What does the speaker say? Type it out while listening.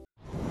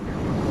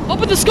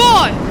Up in the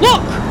sky!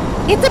 Look!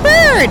 It's a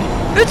bird!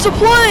 It's a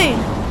plane!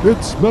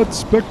 It's Matt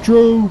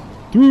Spectro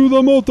through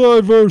the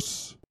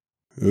multiverse.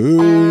 Oh,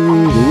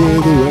 the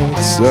weather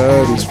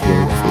outside is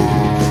frightful,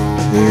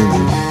 and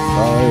the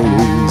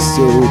fire is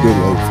so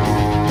delightful.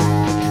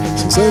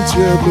 So since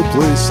you have no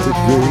place to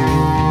go,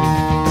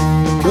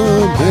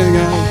 come hang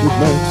out with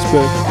Matt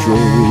Spectro.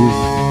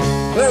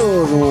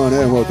 Hello, everyone,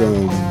 and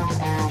welcome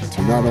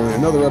to not only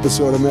another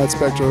episode of Matt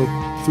Spectro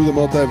through the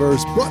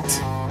multiverse, but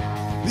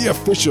the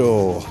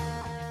official,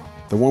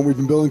 the one we've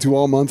been building to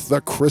all month, the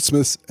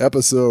Christmas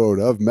episode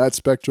of Matt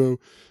Spectro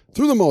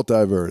through the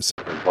multiverse.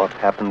 And what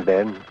happened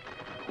then?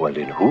 Well,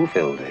 in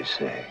Whoville, they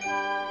say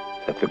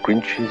that the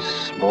Grinch's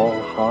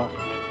small heart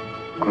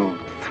grew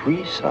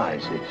 3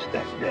 sizes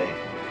that day.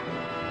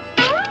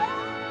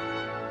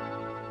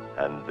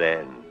 And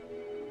then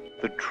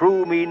the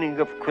true meaning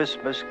of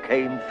Christmas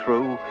came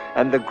through,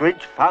 and the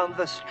Grinch found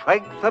the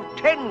strength of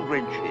 10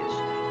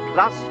 Grinches,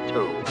 plus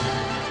 2.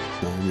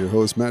 I'm your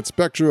host, Matt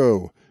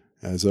Spectro.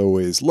 As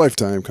always,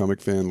 lifetime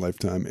comic fan,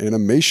 lifetime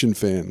animation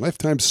fan,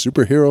 lifetime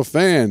superhero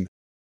fan.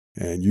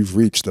 And you've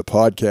reached the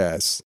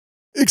podcast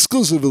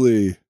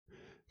exclusively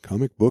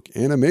comic book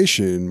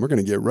animation. We're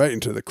going to get right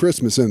into the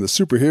Christmas and the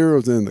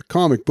superheroes and the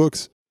comic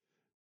books.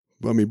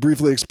 Let me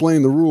briefly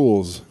explain the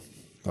rules.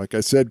 Like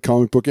I said,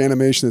 comic book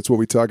animation, that's what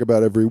we talk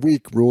about every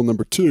week. Rule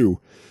number 2,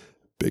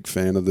 big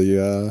fan of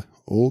the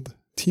old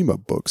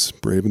team-up books,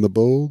 Brave and the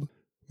Bold,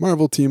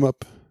 Marvel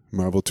Team-Up,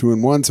 Marvel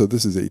 2-in-1. So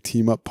this is a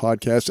team-up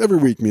podcast. Every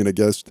week, me and a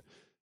guest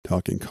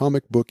talking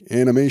comic book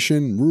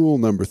animation. Rule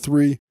number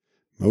 3,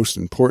 most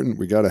important,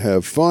 we got to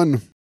have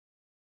fun.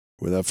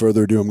 Without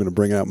further ado, I'm going to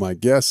bring out my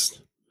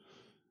guest.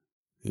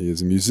 He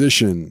is a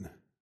musician,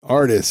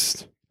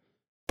 artist,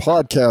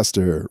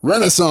 podcaster,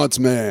 Renaissance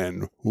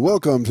man.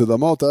 Welcome to the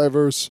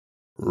multiverse,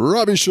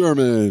 Robbie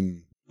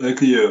Sherman.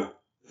 Thank you.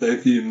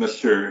 Thank you,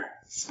 Mr.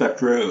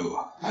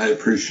 Spectro. I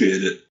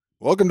appreciate it.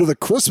 Welcome to the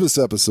Christmas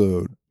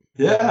episode.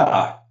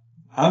 Yeah.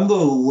 I'm the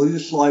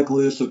least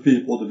likeliest of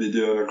people to be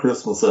doing a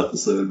Christmas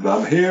episode, but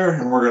I'm here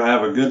and we're going to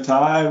have a good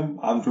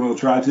time. I'm going to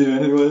try to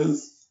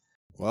anyways.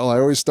 Well, I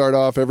always start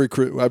off we've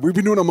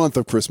been doing a month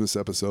of Christmas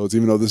episodes,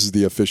 even though this is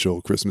the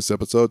official Christmas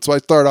episode. So I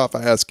start off,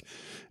 I ask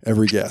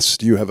every guest,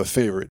 do you have a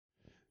favorite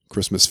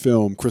Christmas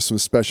film,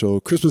 Christmas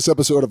special, Christmas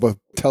episode of a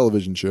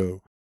television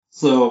show?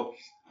 So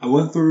I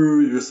went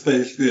through your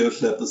Space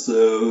Ghost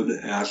episode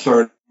and I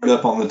started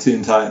up on the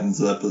Teen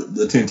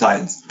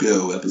Titans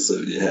Go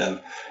episode you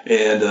have.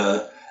 And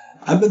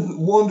I've been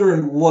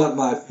wondering what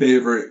my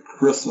favorite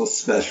Christmas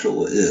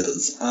special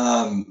is.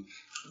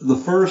 The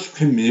first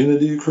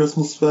Community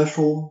Christmas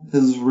special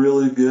is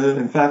really good.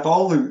 In fact,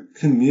 all the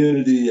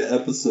Community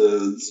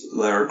episodes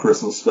that are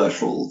Christmas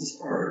specials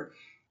are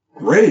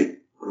great,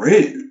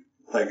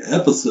 like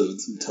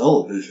episodes of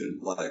television.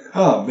 Like,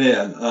 oh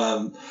man,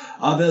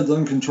 Abed's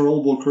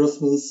Uncontrollable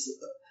Christmas.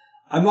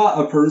 I'm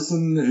not a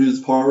person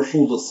who's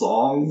partial to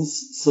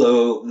songs,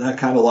 so that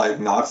kind of like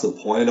knocks a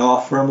point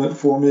off from it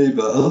for me.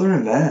 But other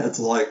than that, it's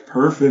like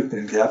perfect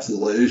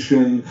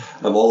encapsulation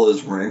of all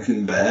those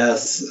Rankin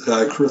Bass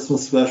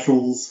Christmas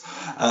specials.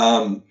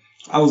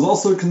 I was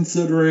also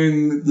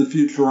considering the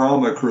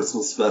Futurama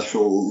Christmas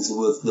specials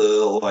with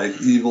the like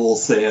evil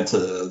Santa.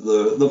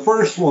 The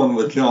first one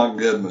with John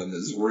Goodman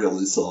is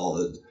really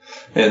solid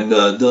and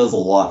does a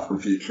lot for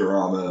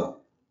Futurama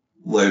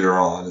later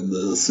on in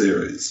the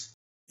series.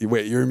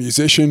 Wait, you're a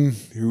musician?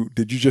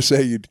 Did you just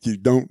say you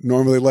don't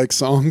normally like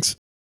songs?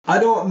 I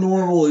don't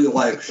normally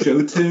like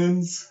show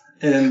tunes,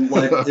 and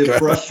like okay. It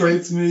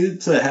frustrates me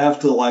to have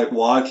to like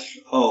watch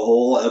a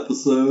whole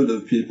episode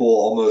of people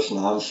almost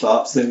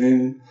nonstop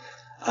singing.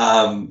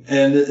 And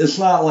it's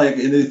not like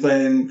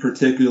anything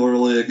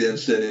particularly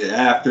against any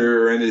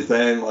actor or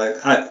anything. Like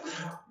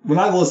when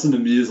I listen to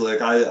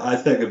music, I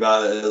think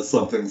about it as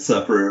something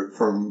separate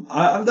from...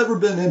 I've never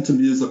been into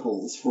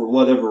musicals for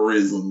whatever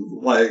reason.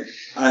 Like,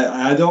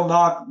 I don't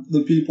knock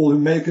the people who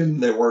make them.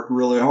 They work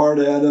really hard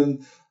at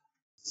them.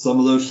 Some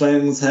of those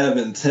things have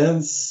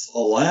intense,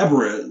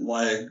 elaborate,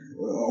 like,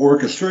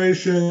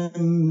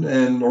 orchestration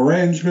and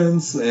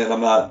arrangements, and I'm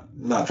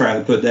not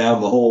trying to put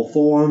down the whole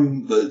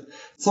form, but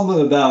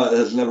something about it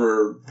has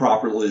never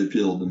properly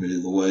appealed to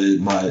me the way it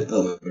might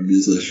other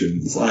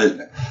musicians.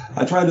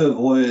 I try to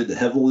avoid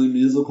heavily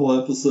musical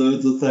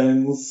episodes of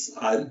things.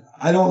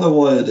 I don't know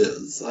what it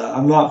is.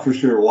 I'm not for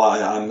sure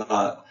why I'm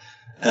not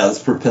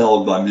as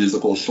propelled by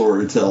musical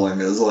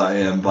storytelling as I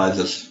am by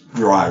just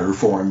drier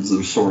forms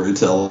of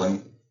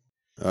storytelling.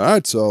 All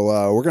right, so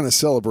we're going to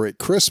celebrate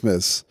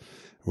Christmas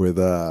with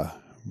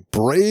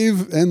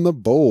Brave and the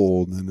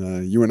Bold.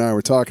 And you and I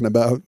were talking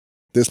about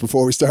this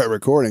before we started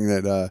recording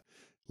that,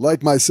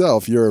 like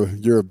myself,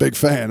 you're a big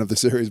fan of the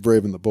series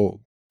Brave and the Bold.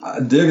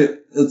 I dig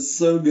it. It's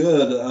so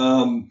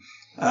good.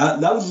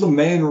 That was the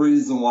main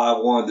reason why I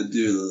wanted to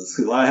do this,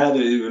 because I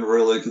hadn't even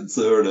really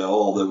considered at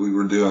all that we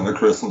were doing a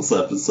Christmas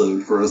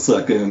episode for a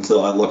second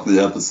until I looked the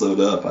episode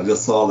up. I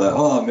just saw that,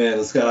 oh man,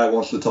 this guy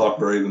wants to talk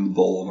Brave and the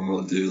Bold. I'm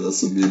going to do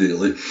this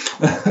immediately.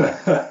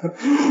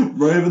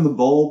 Brave and the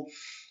Bold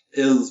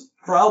is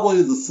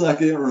probably the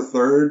second or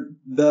third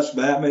best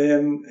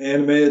Batman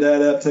animated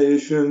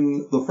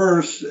adaptation. The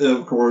first,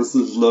 of course,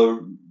 is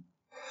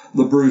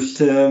the Bruce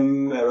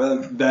Timm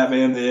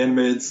Batman the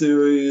Animated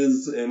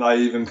Series, and I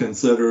even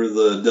consider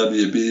the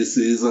WB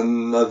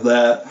season of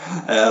that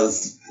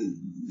as,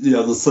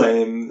 the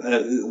same.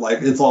 Like,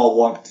 it's all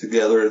lumped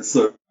together. It's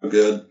so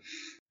good.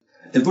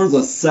 If there's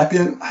a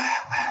second,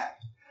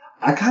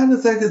 I kind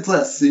of think it's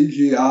that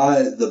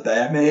CGI, the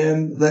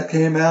Batman that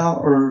came out,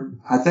 or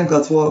I think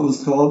that's what it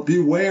was called.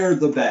 Beware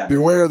the Batman.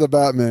 Beware the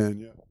Batman,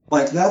 yeah.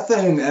 Like, that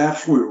thing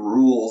actually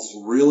rules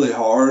really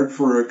hard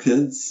for a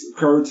kid's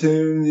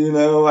cartoon,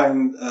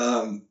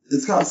 and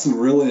it's got some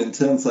really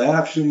intense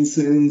action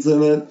scenes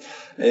in it,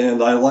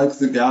 and I like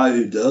the guy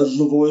who does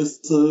the voice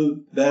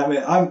of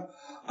Batman.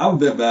 I'm a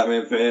big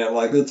Batman fan.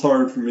 Like, it's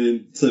hard for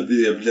me to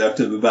be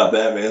objective about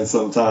Batman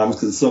sometimes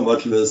because so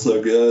much of it is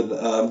so good.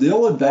 The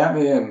only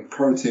Batman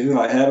cartoon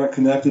I haven't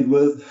connected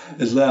with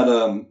is that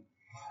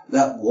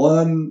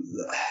one.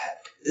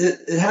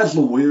 It has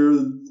the weird,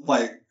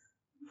 like,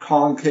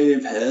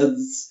 concave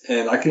heads,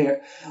 and I can't,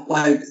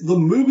 like, the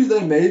movie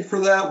they made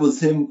for that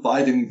was him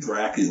fighting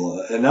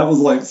Dracula, and that was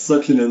like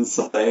such an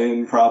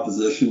insane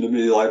proposition to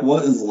me. Like,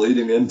 what is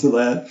leading into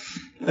that?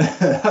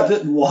 I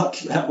didn't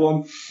watch that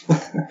one.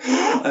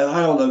 And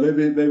I don't know,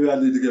 maybe I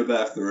need to go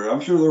back through it.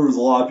 I'm sure there was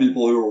a lot of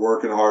people who were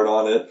working hard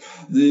on it.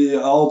 The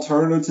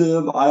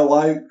alternative I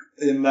like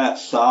in that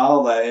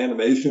style, that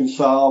animation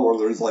style, where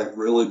there's like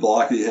really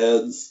blocky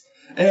heads.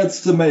 And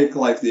it's to make,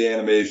 like, the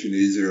animation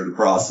easier to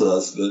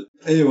process. But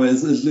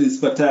anyways, it's the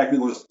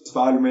Spectacular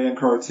Spider-Man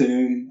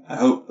cartoon. I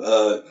hope,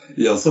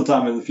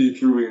 sometime in the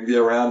future we can get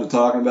around to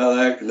talking about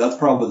that, because that's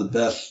probably the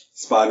best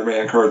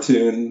Spider-Man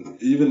cartoon,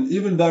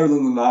 even better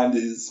than the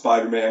 90s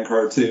Spider-Man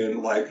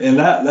cartoon. Like, and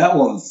that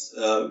one's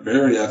a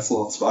very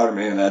excellent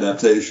Spider-Man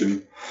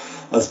adaptation,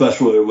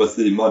 especially with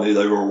the money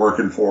they were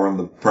working for and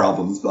the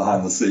problems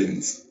behind the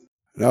scenes.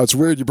 Now, it's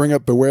weird you bring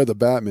up Beware the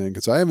Batman,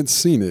 because I haven't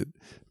seen it.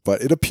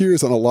 But it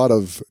appears on a lot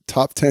of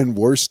top 10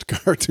 worst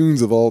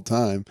cartoons of all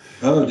time.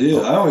 Oh,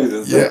 dude, I don't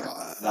even think.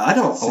 I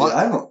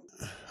don't.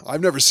 I've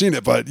never seen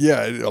it, but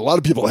yeah, a lot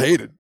of people hate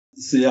it.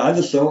 See, I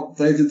just don't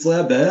think it's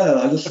that bad.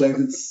 I just think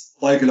it's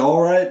like an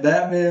alright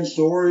Batman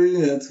story,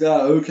 and it's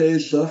got okay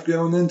stuff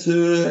going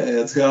into it, and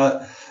it's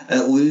got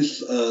at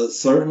least a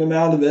certain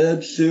amount of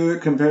edge to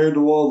it compared to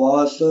what a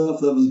lot of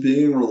stuff that was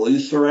being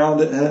released around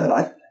it had.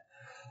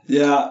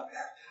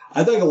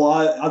 I think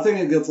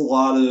it gets a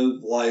lot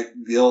of, like,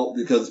 guilt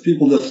because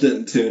people just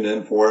didn't tune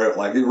in for it.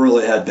 Like, it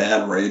really had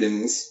bad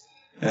ratings.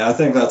 And I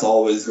think that's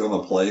always going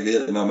to plague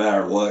it no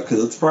matter what.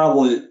 Because it's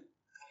probably,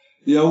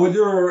 when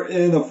you're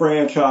in a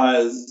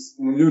franchise,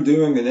 when you're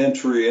doing an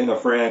entry in a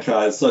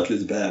franchise such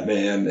as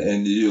Batman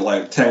and you,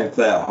 like, tank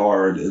that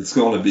hard, it's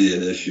going to be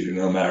an issue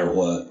no matter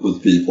what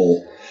with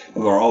people.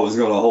 And they're always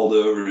going to hold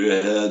it over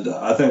your head.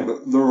 I think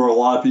there were a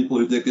lot of people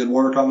who did good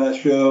work on that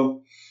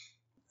show.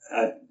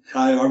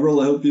 I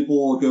really hope people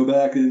will go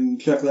back and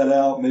check that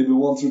out maybe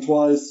once or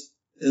twice.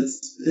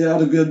 It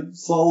had a good,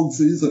 solid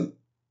season.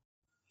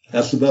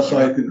 That's the best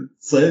I can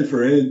say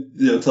for any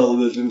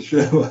television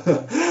show.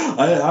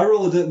 I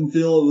really didn't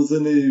feel it was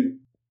any.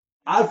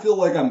 I feel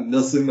like I'm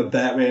missing the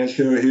Batman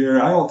show here.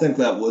 I don't think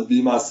that would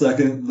be my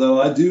second, though.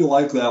 I do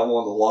like that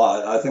one a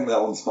lot. I think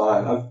that one's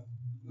fine.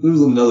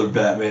 There's another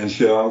Batman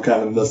show I'm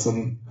kind of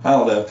missing. I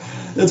don't know.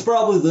 It's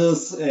probably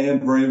this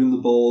and Brave and the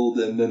Bold,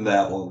 and then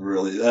that one,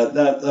 really.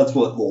 That's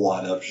what the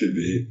lineup should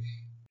be.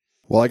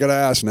 Well, I got to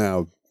ask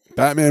now,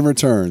 Batman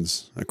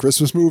Returns, a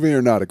Christmas movie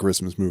or not a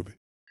Christmas movie?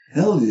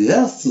 Hell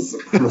yes, it's a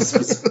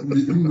Christmas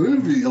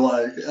movie.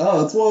 Like,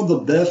 it's one of the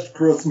best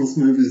Christmas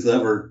movies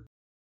ever.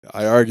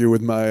 I argue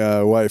with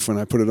my wife when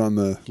I put it on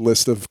the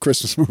list of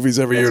Christmas movies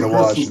every year to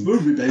watch. It's a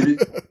Christmas movie, baby.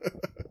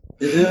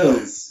 It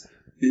is.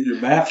 Get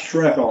your Max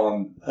Shrek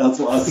on. That's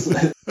what I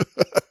say.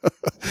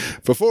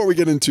 Before we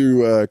get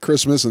into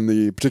Christmas and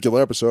the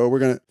particular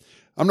episode,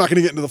 I'm not going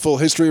to get into the full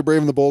history of Brave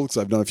and the Bold because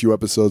I've done a few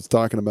episodes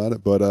talking about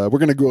it, but we're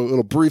going to go a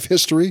little brief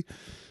history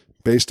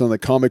based on the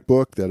comic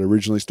book that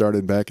originally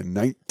started back in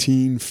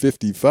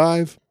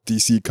 1955.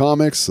 DC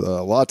Comics,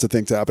 lots of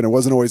things happened. It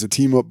wasn't always a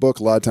team-up book.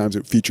 A lot of times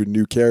it featured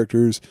new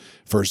characters.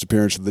 First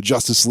appearance of the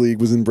Justice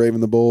League was in Brave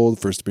and the Bold.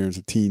 First appearance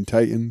of Teen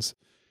Titans.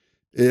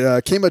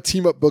 It came a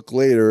team-up book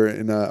later,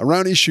 and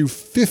around issue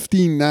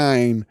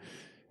 59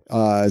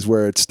 is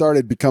where it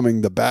started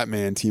becoming the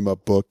Batman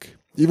team-up book,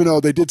 even though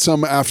they did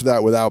some after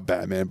that without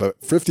Batman.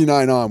 But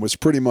 59 on was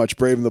pretty much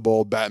Brave and the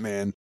Bold,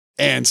 Batman,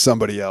 and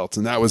somebody else,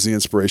 and that was the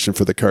inspiration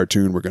for the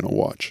cartoon we're going to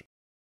watch.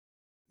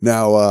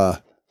 Now,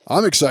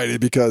 I'm excited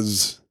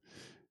because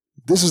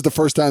this is the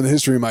first time in the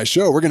history of my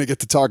show we're going to get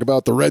to talk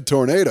about the Red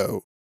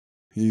Tornado.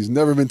 He's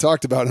never been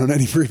talked about on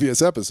any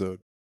previous episode.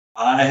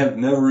 I have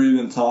never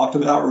even talked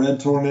about Red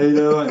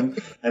Tornado,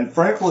 and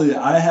frankly,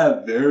 I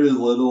have very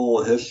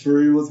little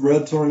history with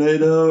Red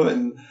Tornado.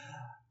 And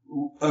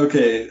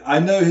okay, I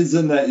know he's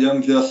in that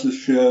Young Justice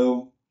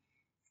show,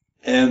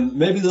 And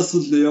maybe this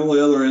is the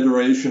only other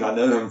iteration I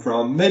know him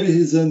from. Maybe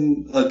he's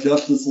in a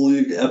Justice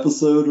League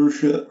episode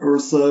or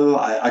so.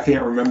 I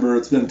can't remember.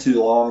 It's been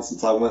too long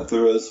since I went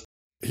through his.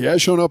 He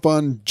has shown up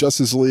on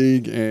Justice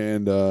League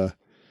and,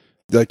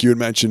 like you had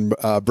mentioned,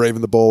 Brave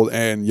and the Bold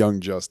and Young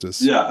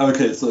Justice. Yeah,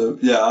 okay, so,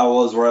 yeah, I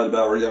was right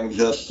about Young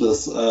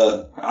Justice.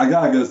 I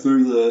gotta go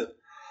through the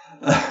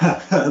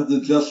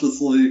the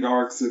Justice League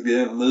arcs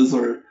again. Those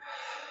are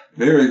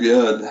very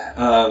good.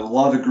 A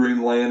lot of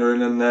Green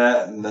Lantern in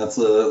that, and that's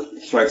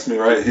strikes me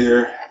right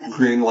here.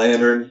 Green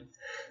Lantern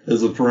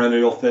is a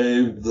perennial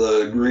fave.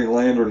 The Green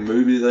Lantern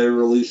movie they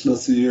released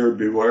this year,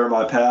 Beware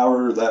My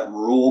Power, that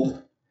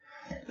ruled.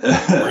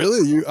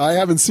 Really? I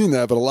haven't seen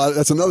that, but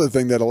that's another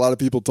thing that a lot of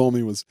people told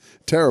me was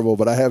terrible,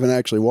 but I haven't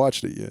actually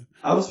watched it yet.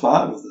 I was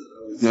fine with it.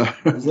 I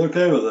was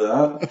okay with it.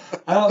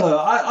 I don't know.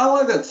 I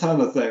like a ton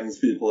of things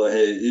people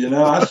hate. You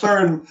know, I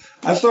started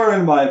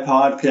my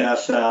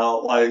podcast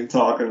out like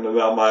talking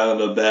about my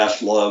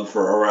unabashed love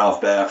for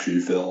Ralph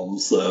Bakshi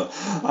films. So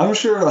I'm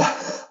sure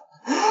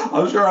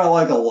I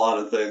like a lot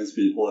of things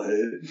people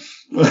hate.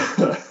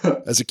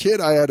 As a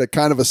kid, I had a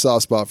kind of a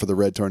soft spot for the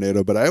Red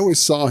Tornado, but I always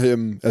saw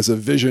him as a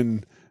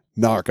Vision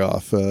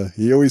knockoff.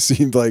 He always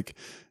seemed like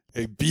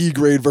a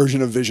B-grade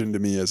version of Vision to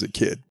me as a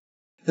kid.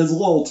 His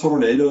little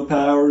tornado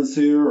powers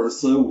here are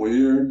so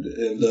weird,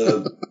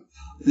 and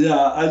yeah,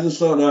 I just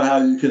don't know how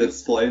you could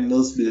explain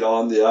this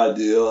beyond the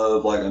idea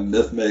of like a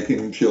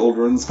myth-making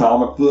children's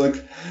comic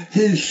book.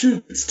 He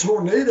shoots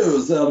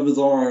tornadoes out of his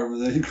arms,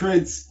 and he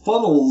creates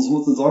funnels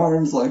with his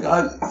arms. Like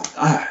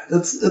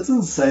it's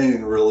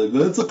insane, really,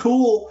 but it's a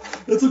cool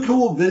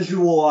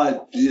visual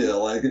idea.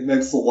 Like it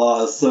makes a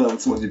lot of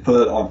sense when you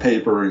put it on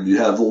paper and you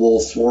have the little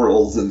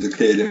swirls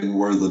indicating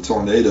where the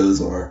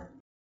tornadoes are.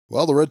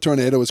 Well, the Red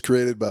Tornado was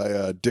created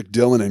by Dick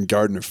Dillon and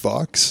Gardner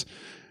Fox.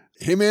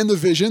 Him and the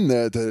Vision,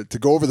 to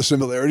go over the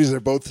similarities, they're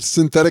both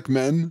synthetic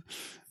men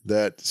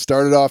that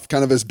started off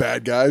kind of as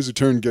bad guys who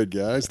turned good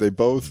guys. They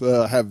both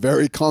have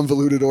very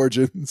convoluted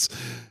origins.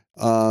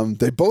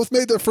 They both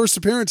made their first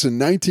appearance in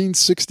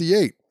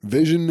 1968.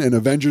 Vision in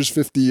Avengers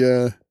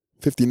 59,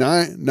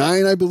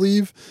 I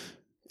believe,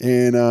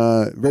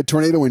 and Red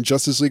Tornado in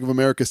Justice League of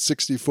America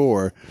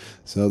 64.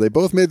 So they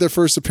both made their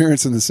first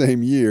appearance in the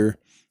same year.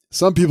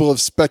 Some people have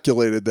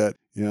speculated that,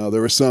 you know, there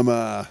were some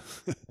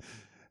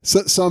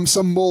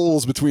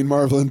moles between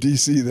Marvel and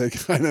DC that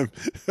kind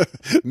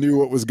of knew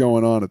what was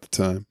going on at the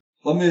time.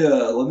 Let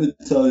me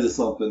tell you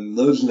something.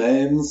 Those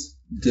names,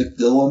 Dick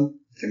Dillon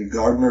and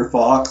Gardner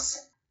Fox,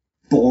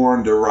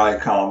 born to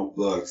write comic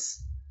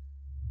books.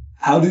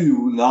 How do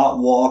you not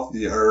walk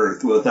the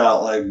earth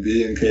without like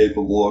being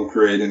capable of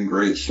creating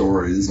great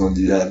stories when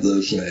you have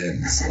those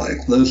names?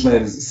 Like those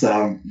names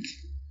sound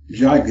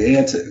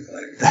gigantic.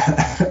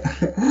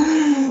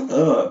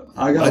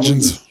 I got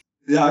legends.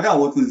 I gotta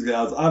look these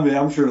guys. I mean,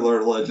 I'm sure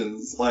they're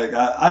legends. Like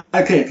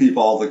I can't keep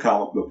all the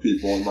comic book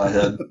people in my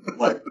head.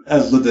 Like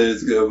as the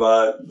days go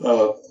by,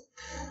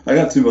 I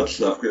got too much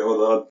stuff going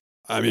on.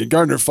 I mean,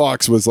 Gardner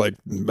Fox was like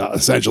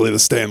essentially the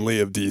Stan Lee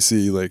of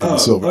DC, like in the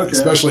Silver,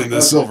 in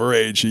the Silver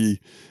Age. He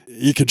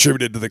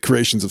contributed to the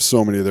creations of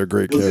so many of their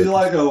great characters. Was he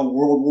like a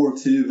World War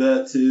II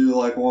vet too?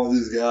 Like one of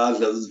these guys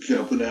that was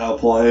jumping out of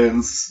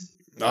planes?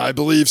 I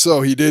believe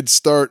so. He did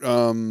start.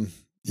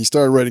 He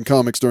started writing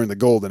comics during the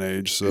Golden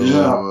Age. So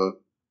yeah.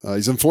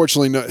 He's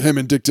unfortunately him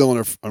and Dick Dillon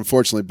are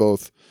unfortunately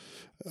both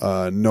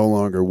no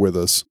longer with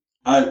us.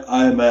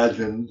 I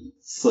imagine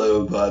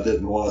so, but I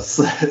didn't want to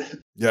say it.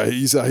 Yeah,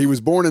 he was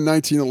born in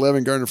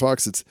 1911. Gardner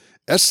Fox. It's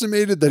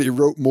estimated that he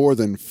wrote more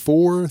than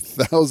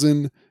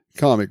 4,000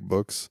 comic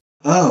books.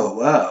 Oh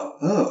wow!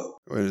 Oh,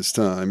 in his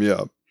time.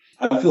 Yeah.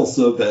 I feel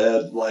so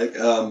bad. Like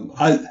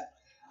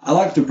I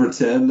like to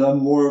pretend I'm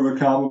more of a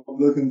comic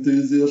book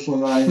enthusiast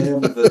than I am,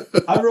 but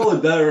I'm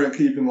really better at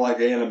keeping like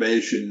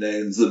animation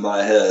names in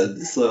my head.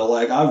 So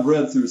like I've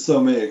read through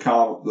so many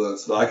comic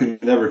books, but I can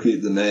never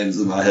keep the names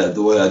in my head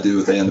the way I do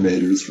with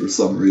animators for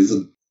some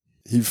reason.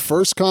 The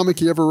first comic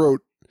he ever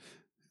wrote,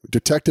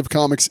 Detective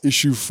Comics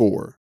issue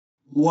 4.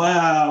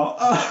 Wow.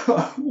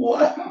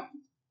 Wow.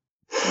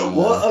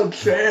 What a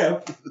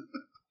champ.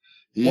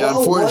 Yeah,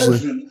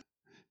 unfortunately.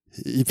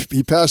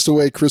 He passed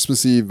away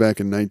Christmas Eve back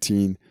in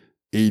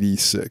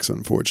 1986,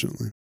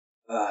 unfortunately.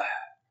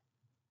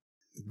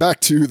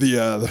 Back to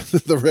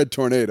the Red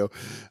Tornado.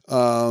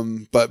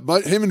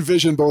 But him and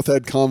Vision both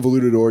had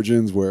convoluted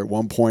origins where at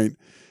one point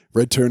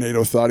Red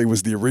Tornado thought he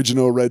was the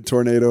original Red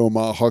Tornado,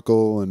 Ma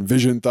Huckle, and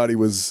Vision thought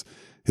his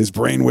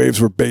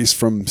brainwaves were based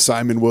from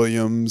Simon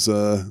Williams,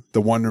 the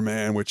Wonder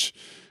Man,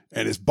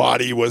 and his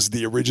body was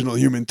the original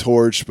Human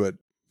Torch, but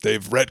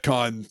they've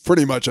retconned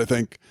pretty much, I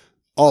think,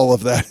 all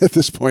of that at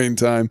this point in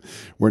time,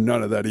 where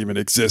none of that even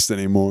exists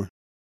anymore.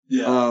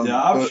 Yeah,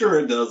 I'm sure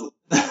it doesn't.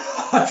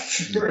 I'm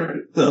sure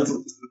it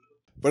doesn't.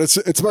 But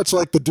it's much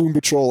like the Doom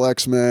Patrol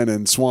X-Men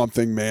and Swamp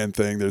Thing Man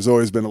thing. There's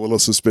always been a little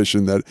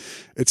suspicion that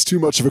it's too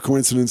much of a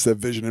coincidence that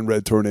Vision and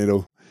Red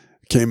Tornado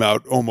came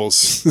out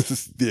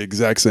almost the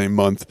exact same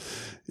month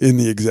in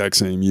the exact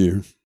same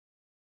year.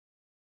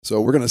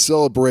 So we're going to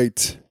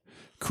celebrate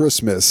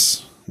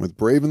Christmas with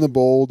Brave and the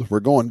Bold. We're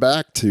going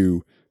back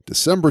to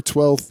December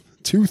 12th,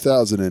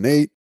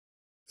 2008,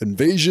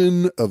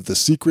 Invasion of the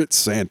Secret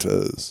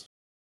Santas.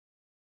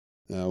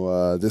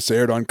 Now, this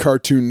aired on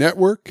Cartoon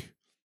Network.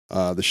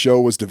 The show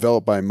was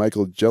developed by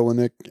Michael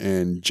Jelenic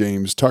and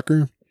James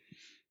Tucker.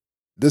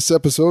 This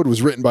episode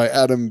was written by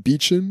Adam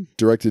Beechin,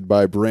 directed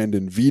by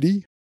Brandon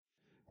Vitti.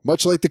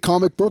 Much like the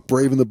comic book,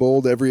 Brave and the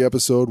Bold, every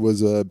episode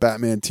was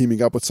Batman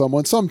teaming up with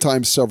someone,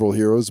 sometimes several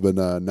heroes, but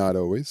not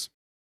always.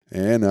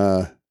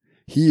 And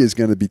he is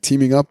going to be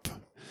teaming up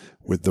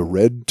with the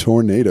Red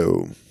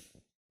Tornado.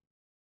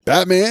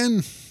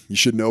 Batman, you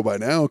should know by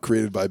now,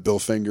 created by Bill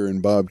Finger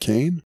and Bob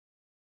Kane.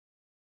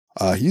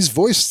 He's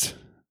voiced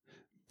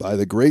by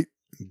the great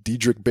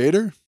Diedrich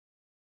Bader,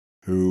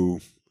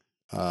 who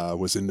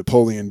was in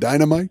Napoleon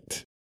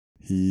Dynamite.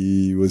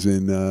 He was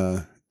in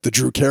The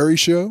Drew Carey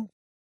Show.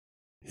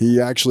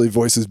 He actually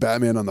voices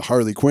Batman on the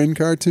Harley Quinn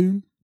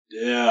cartoon.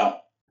 Yeah.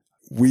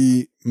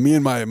 Me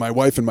and my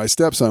wife and my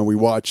stepson, we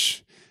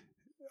watch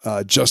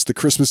just the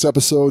Christmas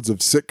episodes of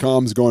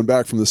sitcoms going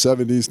back from the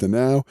 70s to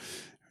now.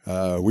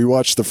 We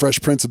watched the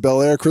Fresh Prince of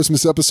Bel-Air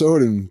Christmas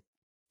episode, and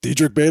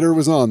Diedrich Bader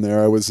was on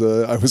there. I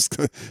was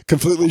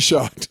completely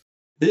shocked.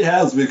 He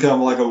has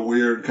become like a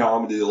weird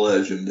comedy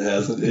legend,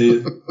 hasn't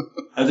he?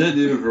 I didn't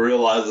even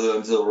realize it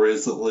until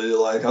recently.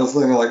 Like, I was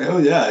thinking, like, oh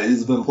yeah,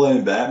 he's been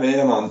playing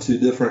Batman on 2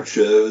 different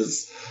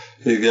shows.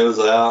 He goes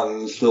out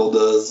and still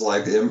does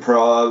like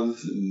improv.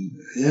 And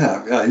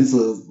yeah, he's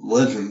a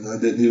legend. I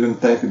didn't even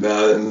think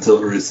about it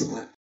until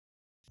recently.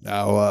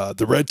 Now,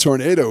 the Red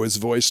Tornado is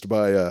voiced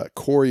by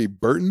Corey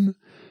Burton.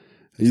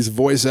 He's a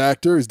voice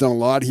actor. He's done a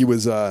lot. He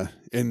was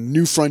in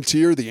New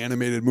Frontier, the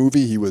animated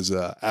movie. He was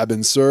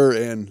Abin Sur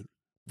and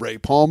Ray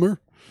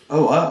Palmer.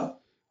 Oh, wow.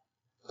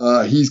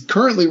 He's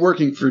currently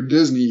working for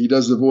Disney. He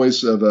does the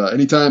voice of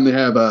anytime they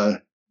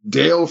have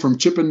Dale from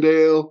Chip and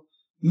Dale.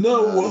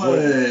 No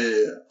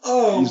way.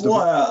 Oh,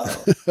 wow.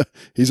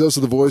 He's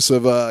also the voice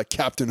of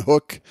Captain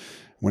Hook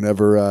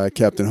whenever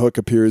Captain Hook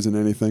appears in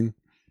anything.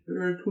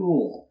 Very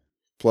cool.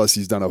 Plus,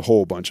 he's done a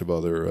whole bunch of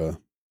other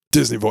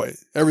Disney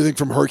voice. Everything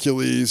from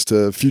Hercules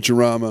to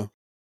Futurama.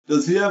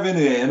 Does he have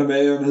any anime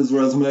on his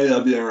resume?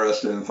 I'd be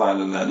interested in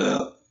finding that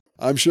out.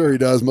 I'm sure he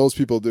does. Most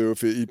people do.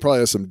 He probably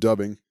has some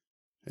dubbing.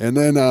 And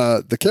then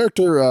the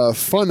character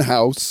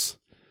Funhouse,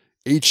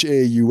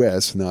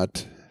 Haus,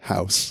 not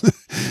House,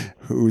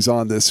 who's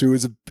on this, who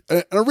is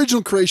an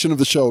original creation of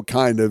the show,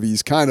 kind of.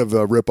 He's kind of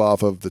a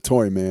ripoff of the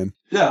Toyman.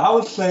 Yeah, I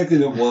was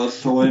thinking it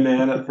was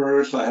Toyman at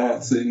first. I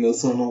hadn't seen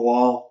this in a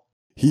while.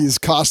 His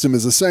costume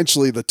is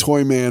essentially the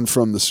Toyman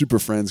from the Super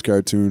Friends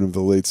cartoon of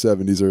the late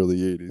 70s, early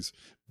 80s.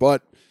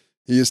 But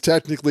he is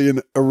technically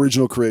an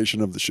original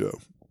creation of the show.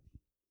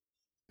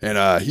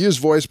 And he is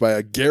voiced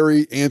by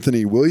Gary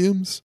Anthony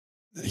Williams.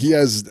 He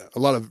has a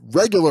lot of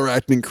regular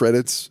acting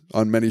credits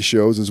on many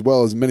shows, as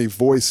well as many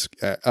voice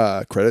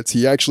credits.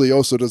 He actually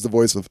also does the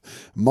voice of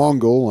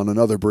Mongol on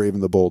another Brave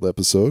and the Bold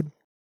episode.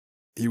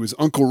 He was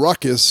Uncle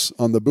Ruckus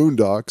on the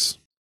Boondocks.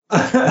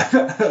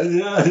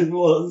 Yeah, he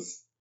was.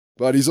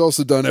 But he's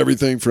also done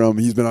everything from,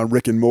 he's been on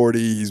Rick and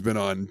Morty, he's been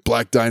on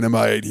Black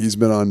Dynamite, he's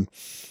been on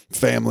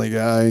Family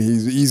Guy.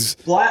 He's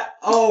Black.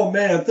 Oh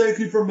man, thank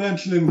you for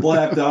mentioning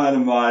Black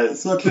Dynamite.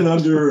 Such an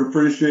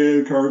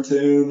underappreciated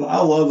cartoon.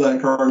 I love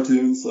that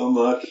cartoon so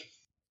much.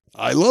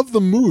 I love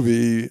the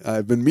movie.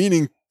 I've been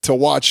meaning to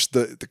watch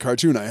the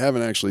cartoon. I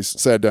haven't actually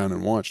sat down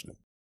and watched it.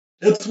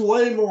 It's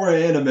way more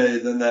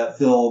anime than that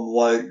film,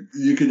 like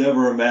you could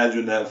ever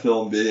imagine that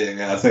film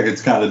being. I think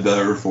it's kind of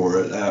better for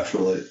it,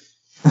 actually.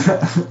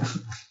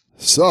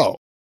 So,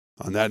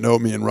 on that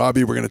note, me and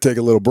Robbie, we're going to take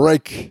a little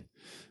break.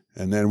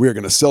 And then we're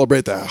going to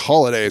celebrate the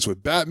holidays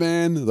with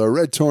Batman, the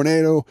Red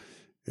Tornado.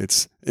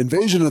 It's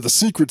Invasion of the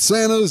Secret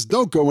Santas.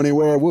 Don't go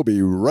anywhere. We'll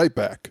be right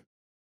back.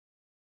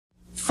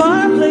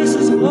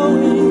 Fireplaces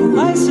glowing,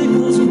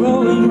 icicles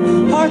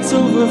growing, hearts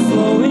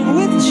overflowing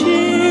with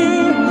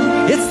cheer.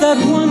 It's that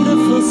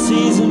wonderful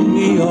season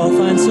we all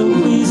find so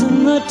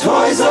pleasing, the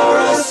Toys R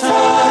Us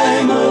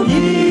time of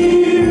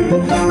year.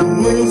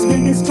 The world's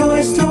biggest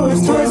toy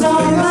stores, Toys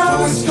R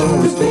Us.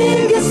 The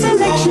biggest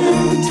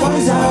selection,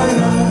 Toys R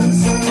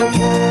Us.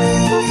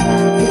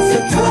 It's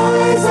the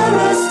Toys R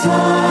Us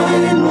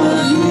time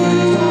of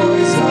year.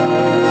 Toys R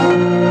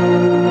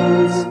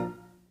Us.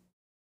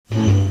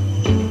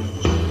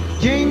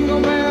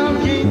 Jingle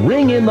bell, jingle.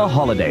 Ring in the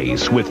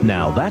holidays with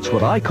Now That's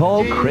What I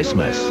Call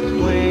Christmas.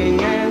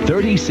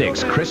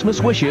 36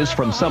 Christmas wishes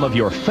from some of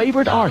your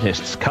favorite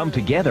artists come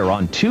together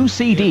on 2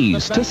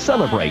 CDs to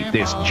celebrate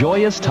this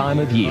joyous time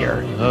of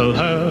year. I'll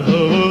have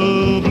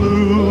a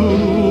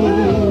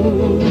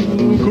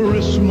blue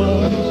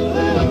Christmas.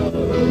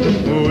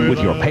 With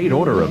your paid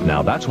order of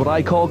Now That's What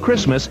I Call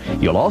Christmas,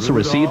 you'll also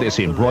receive this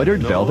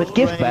embroidered velvet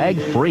gift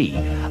bag free.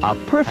 A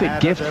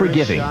perfect gift for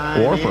giving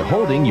or for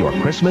holding your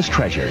Christmas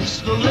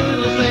treasures.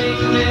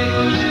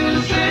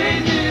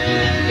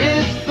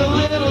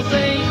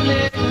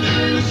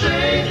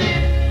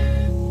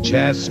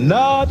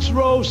 Chestnuts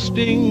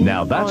roasting.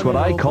 Now That's What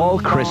I Call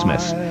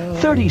Christmas.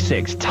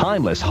 36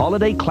 timeless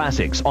holiday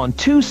classics on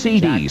 2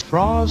 CDs.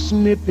 Frost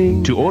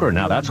nipping. To order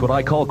Now That's What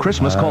I Call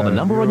Christmas, call the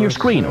number on your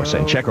screen or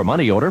send check or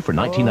money order for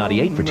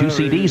 $19.98 for 2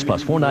 CDs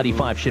plus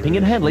 $4.95 shipping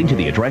and handling to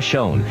the address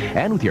shown.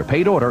 And with your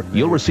paid order,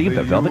 you'll receive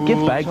the Velvet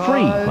Gift Bag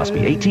free. Must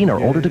be 18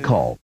 or older to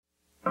call.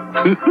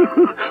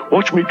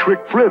 Watch me trick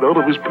Fred out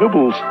of his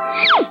pebbles.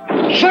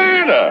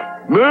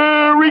 Santa!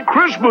 Merry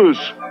Christmas!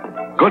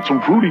 Got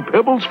some fruity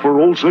pebbles for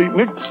old St.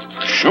 Nick?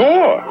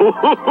 Sure! Ho,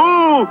 ho,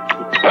 ho!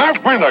 That's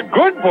been a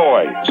good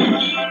boy!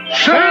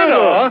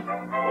 Santa!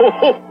 Ho,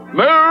 ho!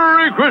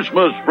 Merry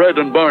Christmas, Fred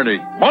and Barney!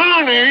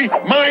 Barney,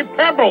 my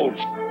pebbles!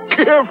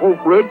 Careful,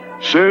 Fred.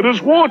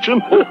 Santa's watching.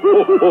 Ho,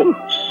 ho, ho.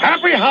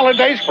 Happy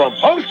holidays from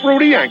Post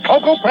Fruity and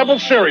Cocoa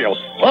Pebbles cereal.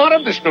 Part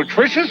of this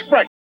nutritious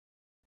breakfast.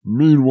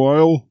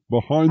 Meanwhile,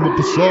 behind the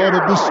facade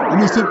of this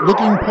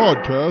innocent-looking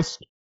podcast...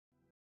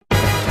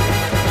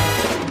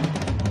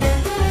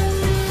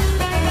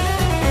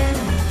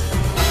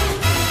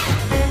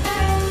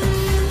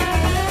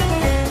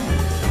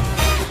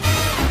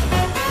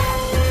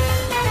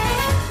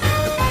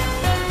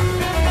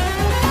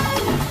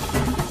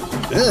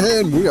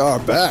 And we are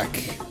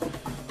back.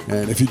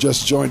 And if you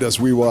just joined us,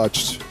 we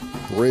watched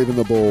Brave and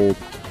the Bold,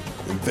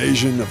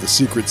 Invasion of the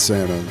Secret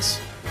Santas.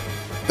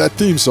 That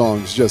theme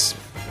song's just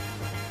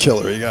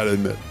killer, you gotta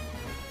admit.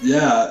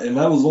 Yeah, and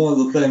that was one of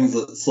the things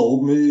that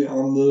sold me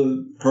on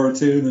the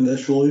cartoon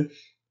initially.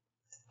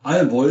 I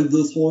avoided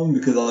this one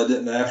because I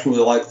didn't actually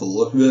like the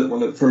look of it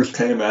when it first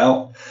came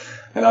out.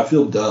 And I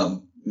feel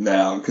dumb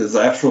now because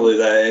actually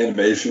that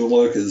animation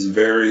look is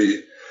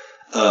very...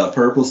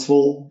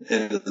 purposeful,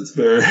 and it's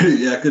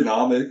very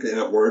economic, and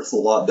it works a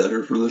lot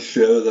better for this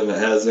show than it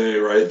has any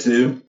right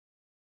to.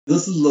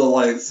 This is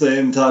the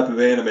same type of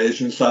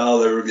animation style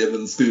they were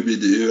giving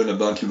Scooby-Doo and a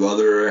bunch of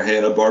other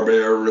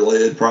Hanna-Barbera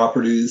related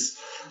properties,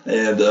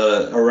 and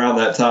around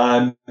that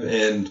time.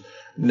 And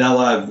now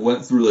that I've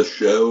went through the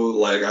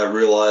show, I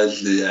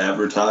realized the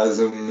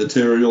advertising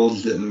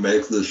materials didn't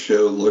make this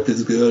show look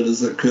as good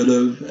as it could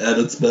have at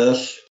its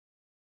best.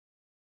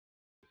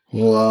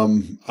 Well,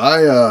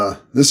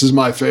 this is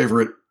my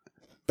favorite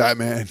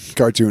Batman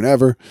cartoon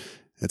ever.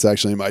 It's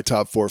actually my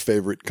top 4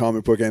 favorite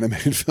comic book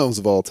animated films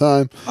of all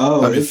time.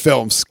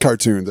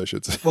 Cartoons, I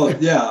should say. Well,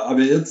 yeah,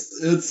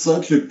 it's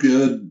such a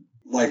good,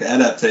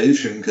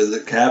 adaptation because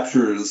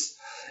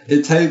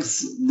it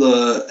takes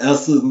the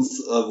essence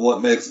of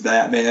what makes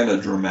Batman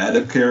a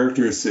dramatic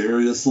character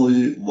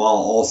seriously, while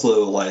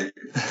also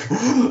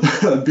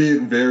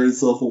being very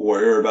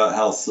self-aware about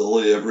how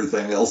silly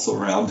everything else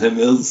around him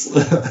is.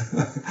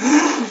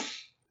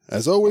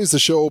 As always, the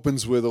show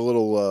opens with a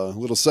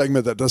little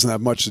segment that doesn't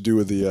have much to do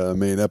with the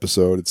main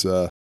episode. It's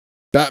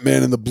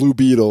Batman and the Blue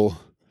Beetle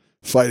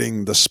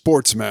fighting the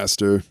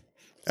Sportsmaster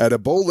at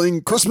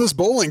a Christmas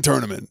bowling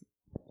tournament.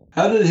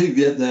 How did he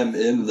get them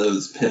in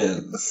those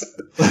pins?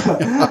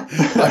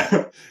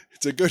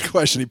 It's a good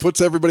question. He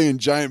puts everybody in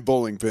giant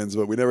bowling pins,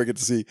 but we never get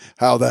to see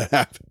how that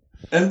happened.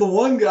 And the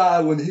one guy,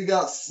 when he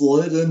got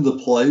slid into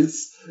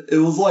place, it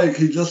was like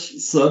he just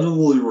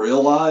suddenly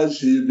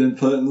realized he had been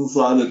put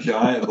inside a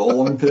giant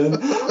bowling pin.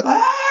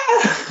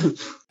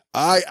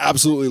 I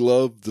absolutely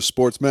love the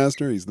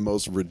Sportsmaster. He's the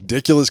most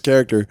ridiculous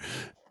character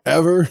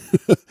ever,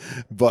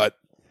 but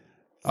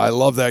I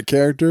love that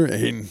character,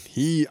 and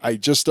I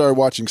just started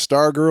watching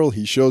Stargirl.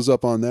 He shows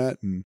up on that,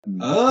 and he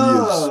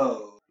is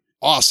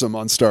awesome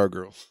on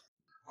Stargirl.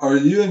 Are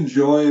you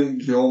enjoying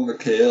Joel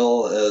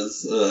McHale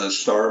as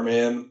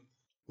Starman?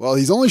 Well,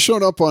 he's only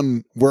shown up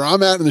on where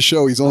I'm at in the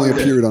show. He's only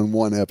appeared on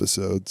one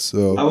episode,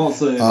 so I won't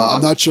say.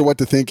 I'm not sure what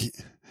to think.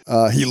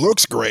 He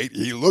looks great.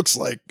 He looks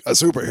like a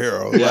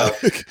superhero. Yeah.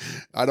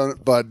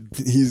 But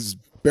he's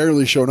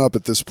barely shown up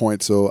at this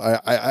point, so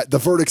I the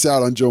verdict's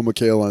out on Joe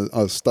McHale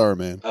on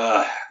Starman.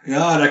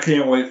 God, I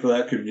can't wait for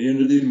that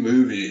Community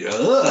movie.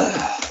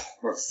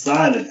 We're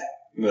excited.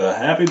 A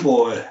happy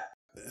boy.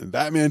 And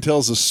Batman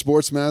tells the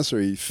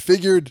Sportsmaster he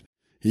figured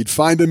he'd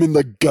find him in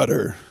the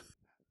gutter.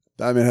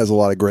 Batman has a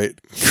lot of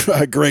great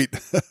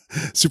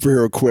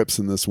superhero quips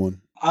in this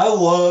one. I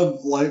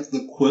love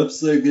the quips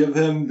they give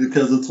him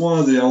because it's one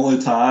of the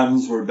only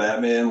times where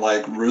Batman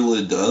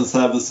really does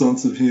have a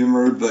sense of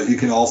humor, but he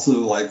can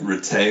also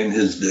retain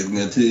his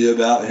dignity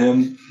about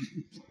him.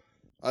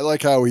 I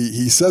like how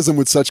he says them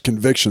with such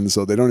conviction,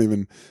 so they don't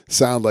even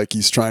sound like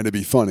he's trying to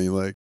be funny.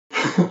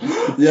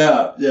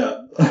 Yeah.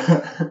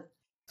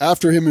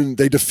 After him and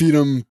they defeat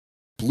him,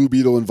 Blue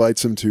Beetle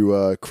invites him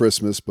to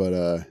Christmas,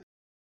 but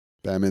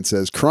Batman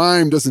says,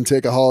 "Crime doesn't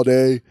take a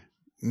holiday,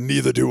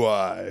 neither do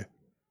I."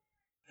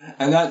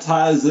 And that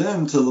ties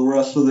into the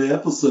rest of the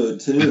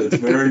episode, too. It's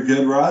very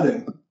good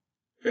writing.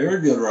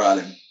 Very good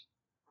writing.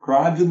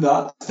 Crime did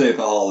not take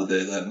a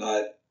holiday that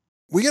night.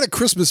 We get a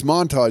Christmas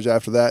montage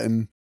after that,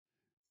 and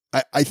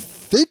I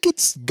think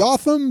it's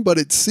Gotham, but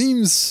it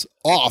seems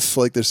off.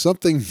 There's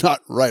something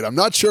not right. I'm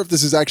not sure if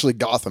this is actually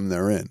Gotham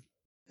they're in.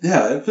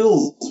 Yeah, it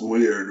feels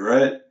weird,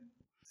 right?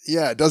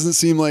 Yeah, it doesn't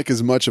seem like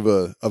as much of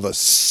a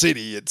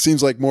city. It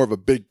seems like more of a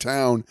big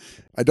town.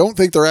 I don't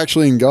think they're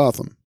actually in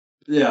Gotham.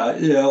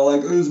 Yeah,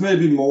 like there's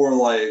maybe more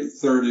like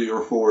 30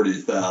 or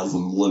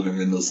 40,000 living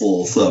in this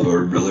little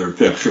suburb they're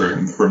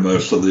picturing for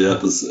most of the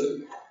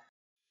episode.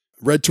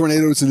 Red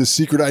Tornado's in his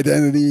secret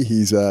identity.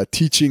 He's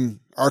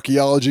teaching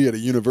archaeology at a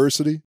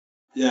university.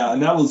 Yeah,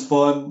 and that was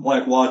fun,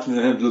 like watching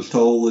him just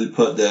totally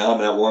put down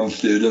that one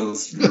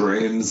student's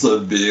dreams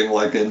of being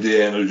like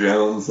Indiana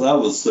Jones. That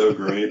was so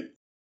great.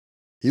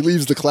 He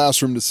leaves the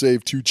classroom to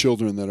save 2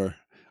 children that a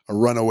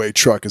runaway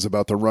truck is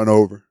about to run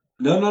over.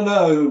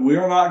 No. We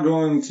are not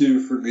going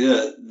to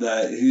forget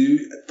that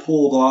he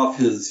pulled off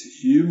his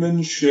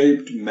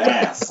human-shaped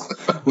mask,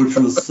 which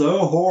was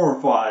so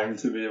horrifying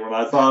to me when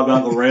I thought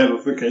about the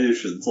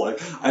ramifications.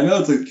 Like, I know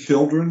it's a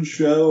children's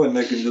show and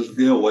they can just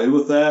get away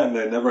with that and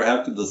they never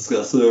have to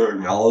discuss it or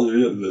acknowledge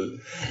it, but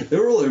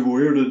it really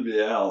weirded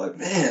me out. Like,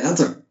 man,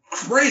 that's a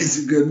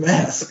crazy good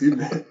mask.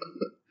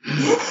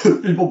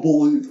 People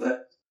believe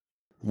that.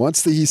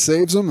 Once he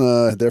saves them,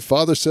 their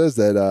father says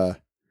that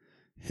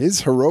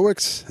his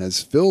heroics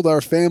has filled our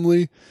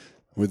family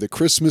with the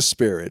Christmas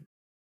spirit.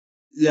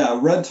 Yeah,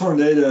 Red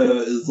Tornado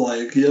is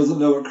like, he doesn't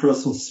know what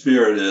Christmas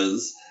spirit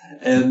is.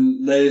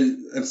 And they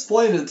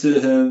explain it to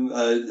him.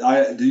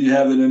 Do you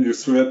have it in your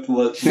script?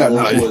 What the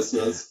little boy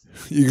says?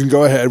 You can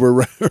go ahead. We're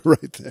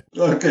right there.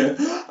 Okay.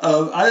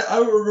 I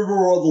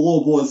remember what the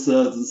little boy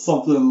says. It's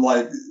something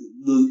like,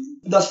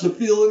 that's the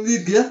feeling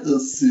you get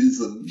this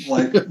season,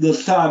 like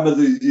this time of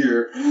the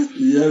year.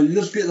 You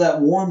just get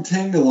that warm,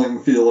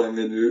 tingling feeling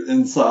in your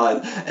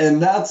inside,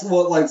 and that's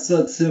what like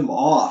sets him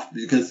off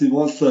because he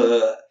wants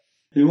to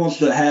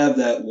have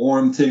that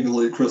warm,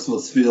 tingly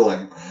Christmas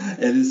feeling,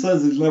 and he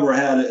says he's never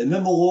had it. And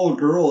then the little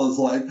girl is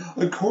like,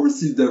 "Of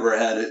course you've never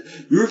had it.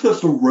 You're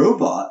just a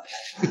robot."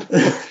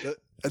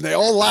 And they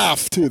all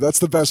laugh, too. That's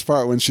the best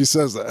part when she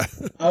says that.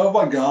 Oh,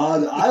 my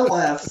God. I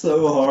laughed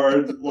so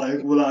hard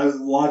like when I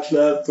watched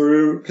that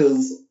through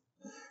because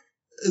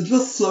it's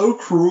just so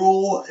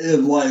cruel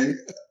and, like,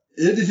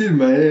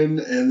 inhumane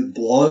and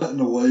blunt in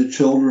the way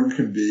children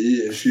can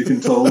be, and she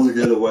can totally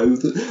get away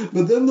with it.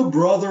 But then the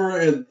brother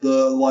and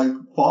the, like,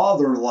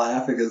 father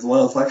laughing as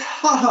well. It's like,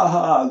 ha, ha,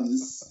 ha, you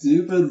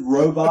stupid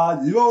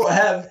robot. You don't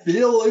have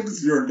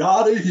feelings. You're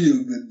not a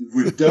human.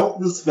 We don't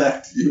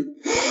respect you.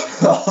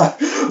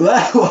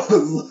 That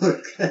was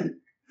okay.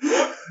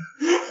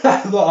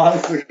 The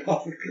icing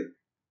on the cake.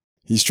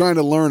 He's trying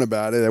to learn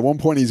about it. At one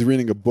point, he's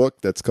reading a book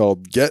that's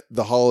called Get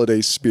the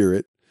Holiday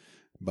Spirit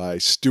by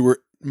Stuart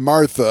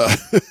Martha.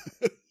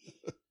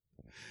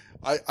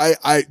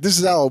 I this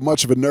is how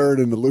much of a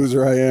nerd and a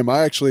loser I am. I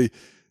actually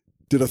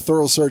did a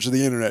thorough search of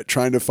the internet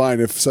trying to find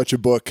if such a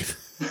book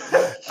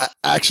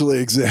actually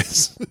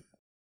exists.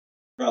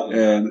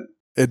 Probably. And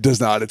it does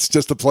not. It's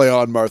just a play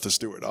on Martha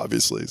Stewart,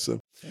 obviously. So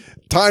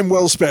time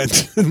well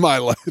spent in my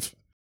life.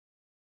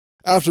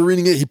 After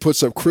reading it, he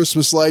puts up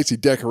Christmas lights. He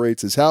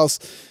decorates his house.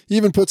 He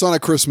even puts on a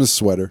Christmas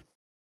sweater.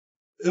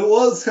 It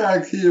was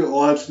kind of cute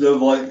watching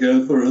him like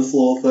go through this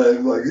little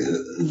thing. Like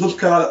it just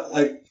kind of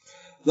like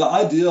the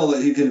idea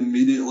that he can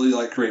immediately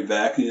like create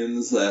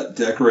vacuums that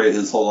decorate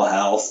his whole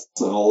house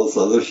and all this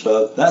other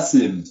stuff. That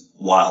seemed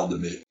wild to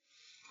me.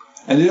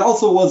 And he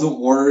also wasn't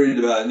worried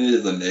about any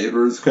of the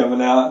neighbors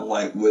coming out and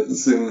like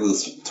witnessing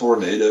this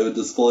tornado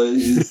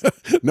display.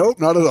 Nope,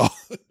 not at all.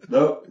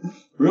 Nope,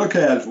 real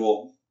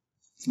casual.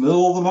 It's the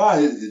middle of the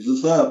night. He's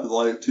just up at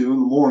like 2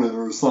 a.m.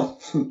 or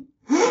something.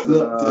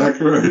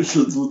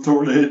 Decorations with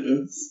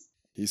tornadoes.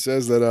 He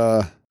says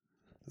that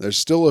there's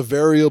still a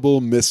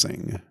variable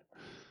missing.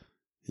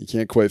 He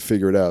can't quite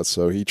figure it out,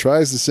 so he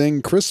tries to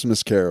sing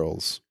Christmas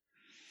carols.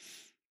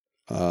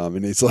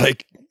 And he's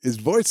like, his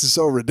voice is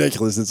so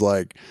ridiculous. It's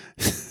like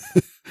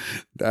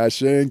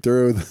dashing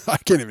through. I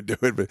can't even do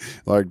it, but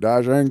like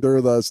dashing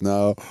through the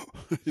snow.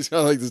 He's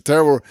got like this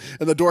terrible,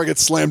 and the door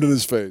gets slammed in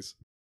his face.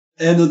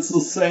 And it's the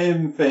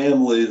same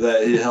family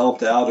that he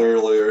helped out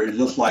earlier. He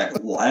just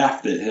like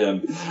laughed at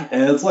him,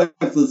 and it's like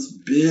this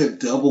big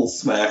double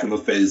smack in the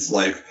face.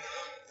 Like,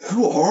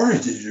 who are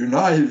you? You're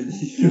not even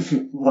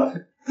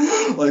human.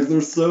 Like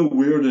they're so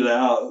weirded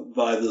out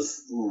by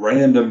this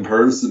random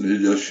person who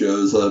just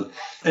shows up.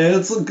 And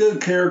it's a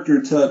good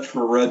character touch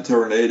for Red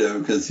Tornado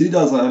because he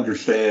doesn't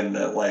understand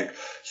that like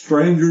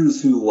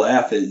strangers who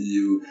laugh at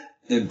you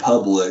in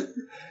public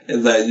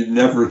and that you've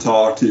never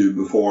talked to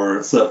before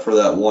except for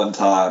that one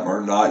time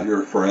are not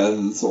your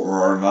friends or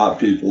are not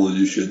people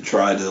you should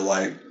try to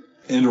like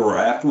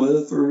interact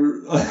with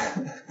or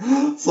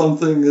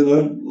something, you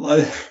know.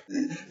 Like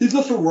he's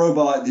just a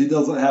robot. He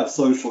doesn't have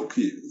social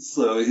cues,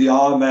 so he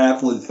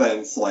automatically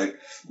thinks like,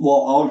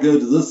 well, I'll go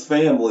to this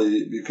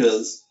family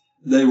because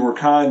they were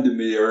kind to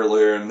me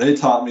earlier and they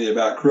taught me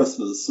about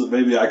Christmas, so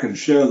maybe I can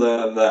show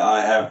them that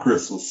I have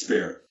Christmas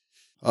spirit.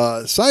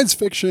 Science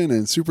fiction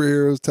and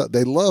superheroes,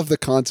 they love the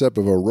concept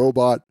of a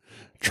robot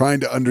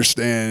trying to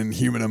understand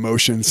human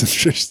emotions.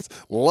 Just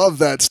love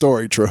that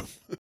story trope.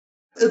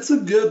 It's a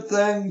good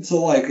thing to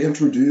like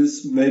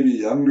introduce maybe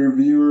younger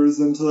viewers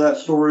into that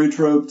story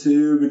trope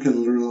too, because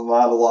there's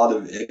not a lot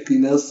of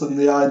ickiness in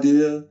the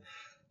idea.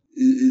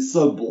 He's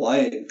so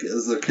blank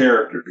as a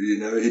character, you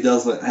know. He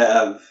doesn't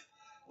have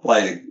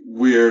like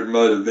weird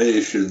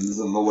motivations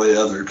in the way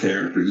other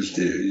characters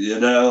do. You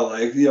know,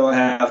 like you don't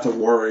have to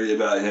worry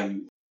about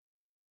him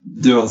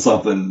doing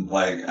something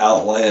like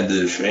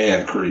outlandish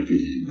and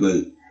creepy,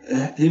 but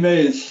he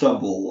may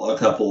stumble a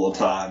couple of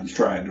times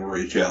trying to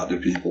reach out to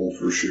people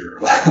for sure.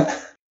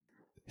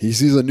 He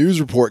sees a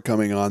news report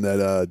coming on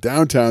that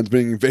downtown's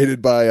being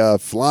invaded by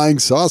flying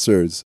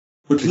saucers.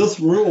 Which this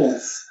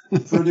rules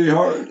pretty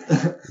hard.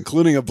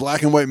 Including a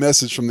black and white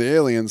message from the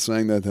aliens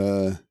saying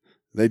that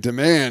they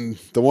demand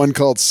the one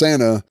called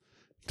Santa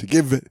to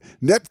give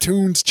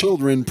Neptune's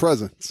children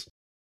presents.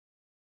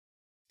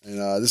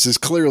 And this is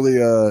clearly,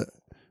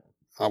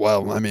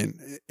 well, I mean,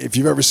 if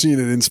you've ever seen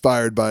it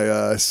inspired by,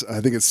 I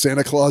think it's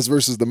Santa Claus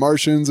versus the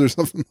Martians or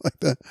something like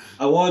that.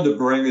 I wanted to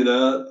bring it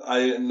up. I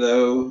didn't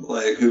know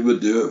like who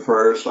would do it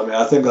first. I mean,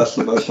 I think that's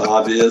the most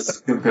obvious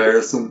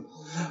comparison.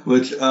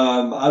 Which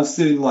I've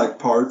seen like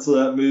parts of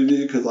that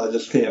movie because I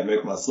just can't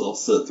make myself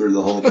sit through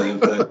the whole damn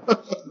thing.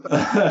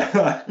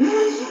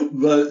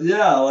 But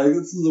yeah, like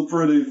this is a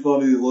pretty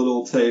funny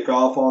little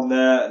takeoff on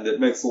that, and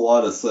it makes a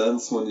lot of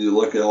sense when you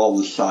look at all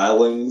the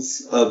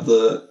stylings of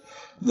the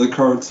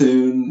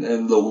cartoon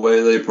and the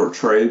way they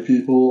portray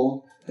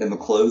people and the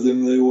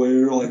clothing they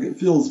wear. Like it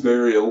feels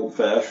very old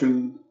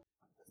fashioned.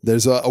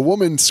 There's a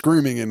woman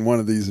screaming in one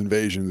of these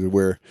invasions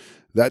where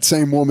that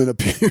same woman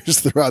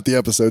appears throughout the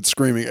episode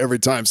screaming every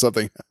time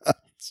something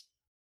happens.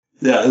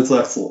 Yeah, it's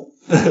excellent.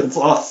 It's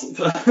awesome.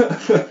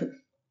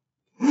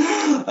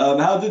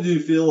 How did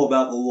you feel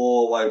about the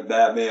little like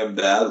Batman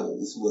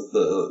battles with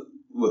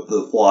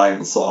the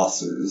flying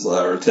saucers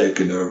that are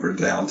taking over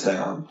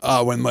downtown?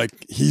 When like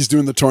he's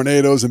doing the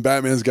tornadoes and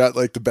Batman's got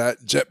like the bat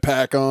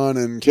jetpack on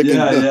and kicking.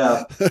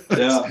 Yeah.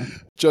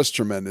 Just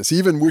tremendous. He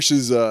even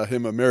wishes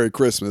him a Merry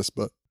Christmas,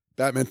 but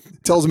Batman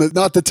tells him it's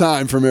not the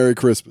time for Merry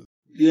Christmas.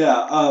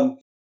 Yeah,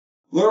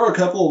 there are a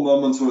couple of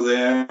moments where the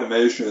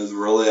animation is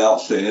really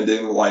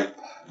outstanding. Like,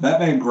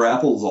 Batman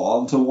grapples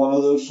onto one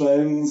of those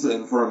things,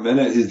 and for a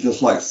minute he's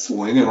just, like,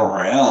 swinging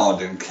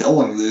around and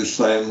killing these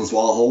things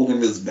while holding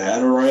his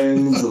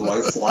batarangs and,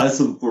 like,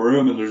 slicing through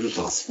them, and they're just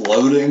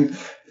exploding.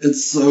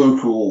 It's so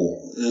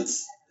cool.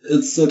 It's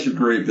such a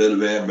great bit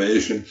of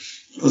animation,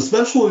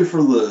 especially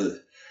for the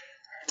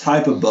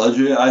type of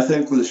budget I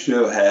think this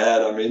show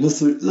had. I mean,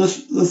 this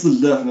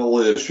is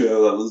definitely a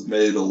show that was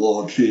made a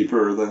little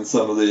cheaper than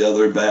some of the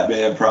other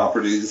Batman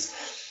properties.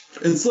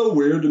 It's so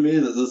weird to me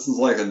that this is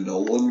like a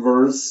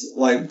Nolan-verse,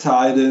 like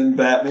tied in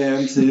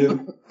Batman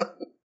too.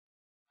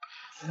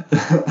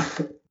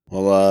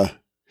 Well,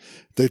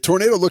 the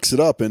tornado looks it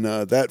up, and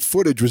that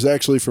footage was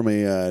actually from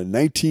a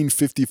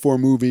 1954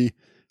 movie,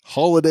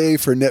 Holiday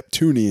for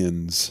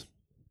Neptunians.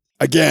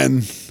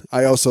 Again,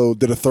 I also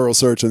did a thorough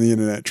search on the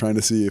internet trying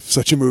to see if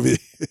such a movie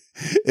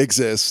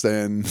exists.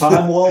 And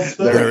time well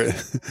spent.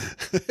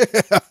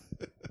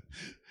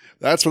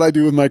 That's what I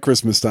do with my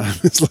Christmas time.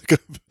 It's look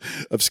up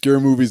obscure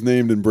movies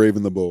named in Brave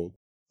and the Bold.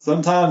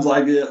 Sometimes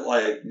I get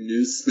like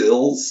new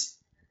skills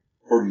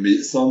or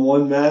meet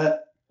someone,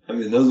 Matt. I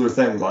mean, those are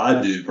things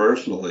I do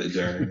personally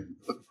during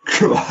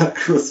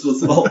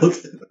Christmas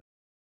holiday.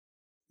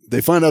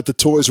 They find out the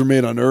toys were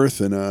made on Earth,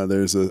 and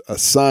there's a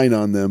sign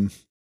on them.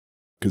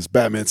 Because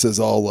Batman says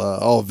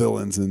all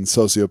villains and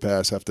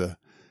sociopaths have to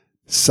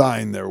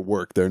sign their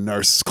work. They're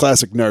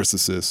classic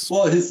narcissists.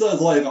 Well, he says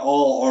like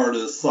all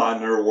artists sign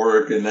their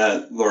work, and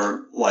that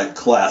they're like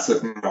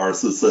classic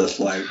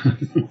narcissists. Like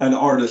an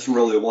artist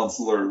really wants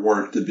their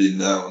work to be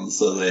known,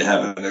 so they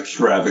have an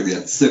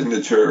extravagant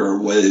signature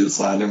or way of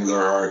signing their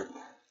art.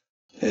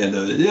 And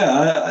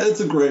it's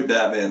a great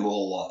Batman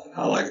little line.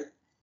 I like it.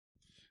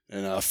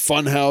 And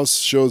Funhouse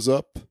shows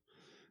up.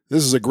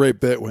 This is a great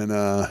bit when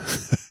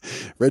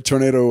Red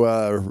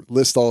Tornado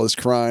lists all his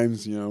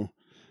crimes,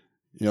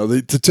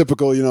 the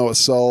typical,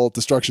 assault,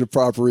 destruction of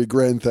property,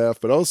 grand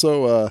theft, but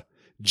also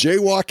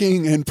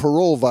jaywalking and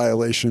parole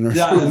violation. And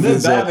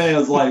then Batman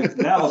is like,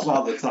 now's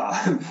not the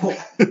time.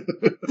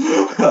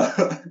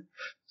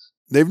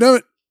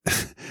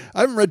 I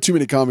haven't read too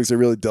many comics that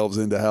really delves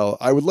into how,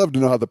 I would love to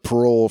know how the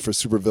parole for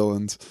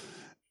supervillains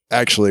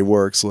actually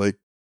works, like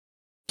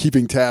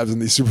keeping tabs on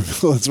these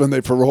supervillains when they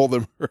parole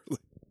them early.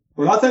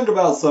 When I think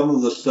about some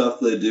of the stuff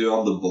they do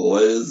on The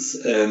Boys,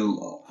 and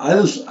I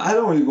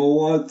don't even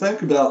want to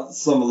think about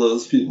some of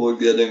those people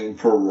getting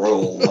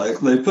parole. Like,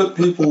 they put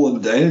people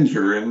in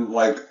danger and,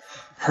 like,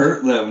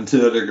 hurt them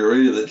to a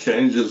degree that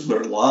changes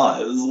their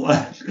lives.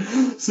 Like,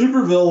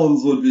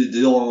 supervillains would be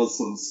dealing with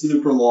some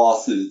super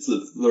lawsuits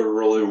if there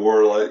really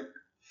were, like,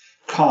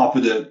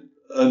 competent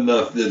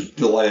enough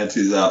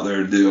vigilantes out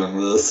there doing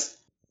this.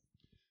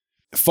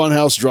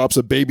 Funhouse drops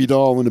a baby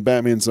doll into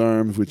Batman's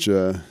arms, which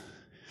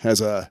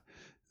has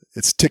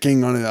it's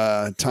ticking on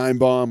a time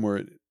bomb where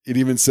it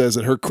even says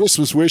that her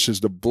Christmas wish is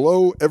to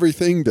blow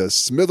everything to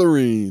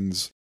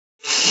smithereens.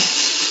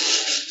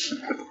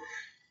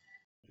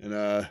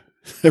 And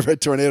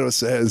Red Tornado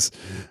says,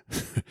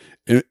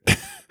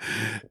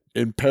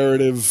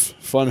 imperative,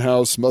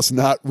 Funhouse must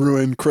not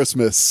ruin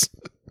Christmas.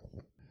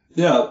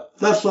 Yeah,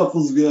 that stuff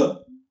was good.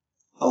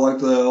 I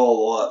liked that all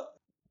a lot.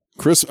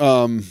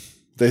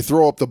 They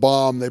throw up the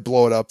bomb, they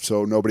blow it up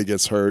so nobody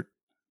gets hurt.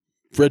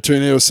 Red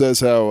Tornado says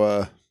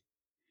how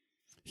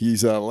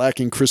he's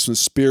lacking Christmas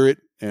spirit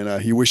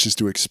and he wishes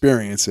to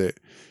experience it,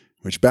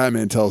 which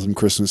Batman tells him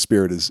Christmas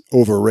spirit is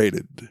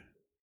overrated.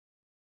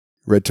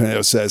 Red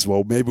Tornado says,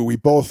 well, maybe we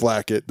both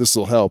lack it. This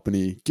will help. And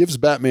he gives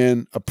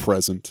Batman a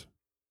present.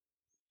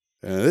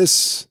 And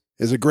this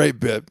is a great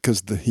bit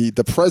because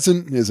the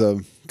present is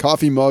a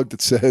coffee mug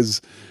that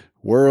says,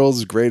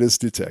 World's Greatest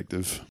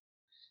Detective.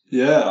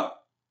 Yeah.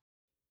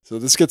 So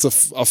this gets a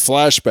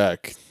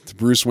flashback to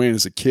Bruce Wayne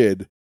as a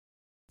kid.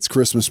 It's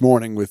Christmas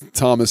morning with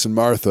Thomas and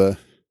Martha.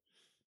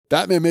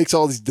 Batman makes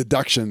all these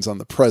deductions on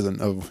the present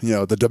of,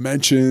 the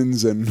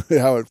dimensions and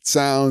how it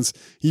sounds.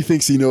 He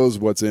thinks he knows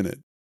what's in it.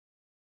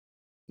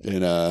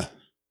 And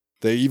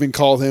they even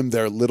call him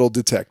their little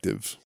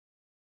detective.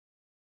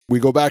 We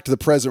go back to the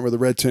present where the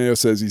Red Tornado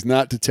says he's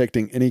not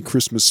detecting any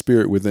Christmas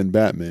spirit within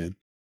Batman.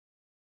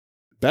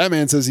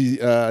 Batman says he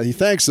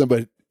thanks him,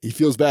 but he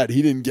feels bad.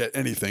 He didn't get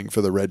anything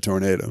for the Red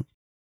Tornado.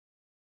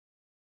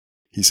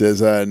 He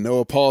says, no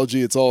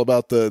apology. It's all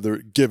about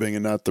the giving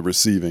and not the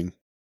receiving.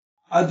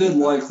 I did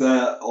like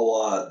that a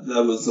lot.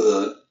 That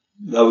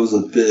was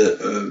a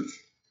bit of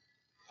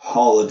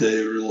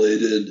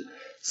holiday-related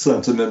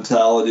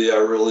sentimentality I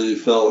really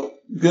felt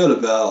good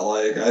about.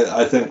 Like,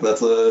 I think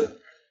that's a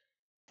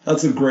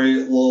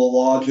great little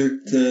logic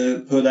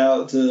to put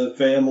out to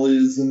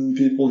families and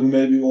people who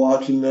may be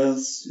watching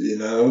this. You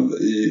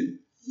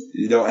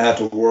don't have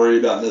to worry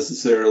about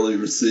necessarily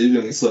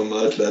receiving so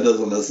much. That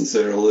doesn't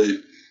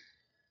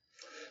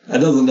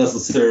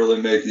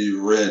necessarily make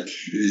you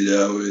rich,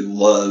 in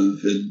love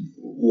and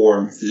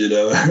warmth,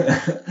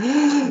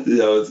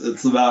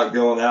 it's about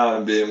going out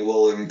and being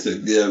willing to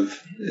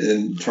give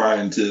and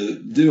trying to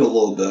do a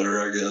little better,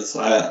 I guess.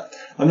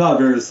 I'm not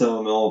a very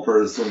sentimental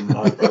person.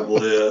 I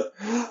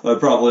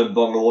probably am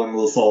bungling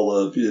this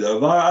all up,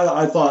 but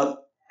I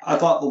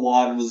thought the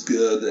line was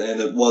good and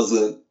it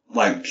wasn't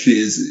like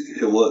cheesy.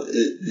 It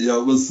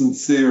was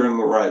sincere in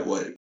the right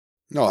way.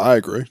 No, I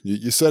agree.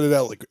 You said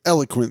it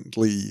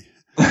eloquently.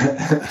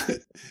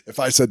 If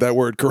I said that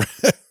word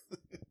correct.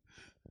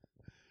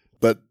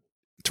 But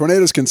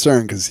Tornado's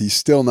concerned because he's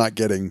still not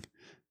getting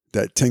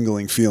that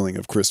tingling feeling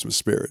of Christmas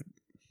spirit.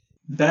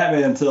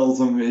 Batman tells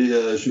him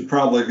he should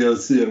probably go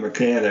see a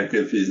mechanic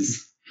if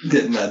he's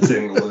getting that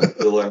tingling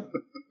feeling.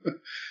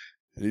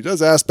 And he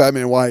does ask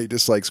Batman why he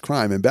dislikes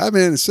crime. And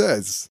Batman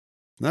says,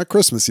 not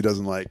Christmas he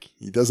doesn't like.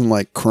 He doesn't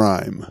like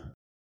crime.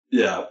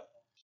 Yeah.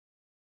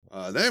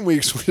 Then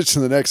we switch to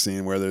the next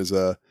scene where there's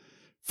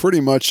pretty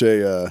much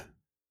an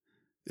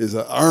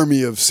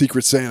army of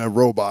Secret Santa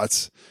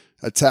robots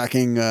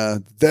attacking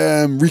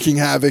them, wreaking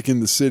havoc in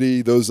the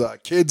city. Those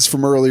kids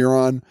from earlier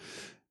on,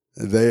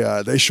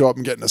 they show up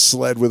and get in a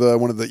sled with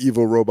one of the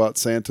evil robot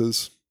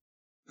Santas.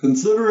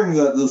 Considering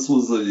that this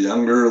was a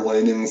younger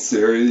leaning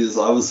series,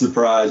 I was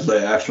surprised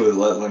they actually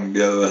let them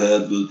go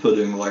ahead with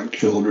putting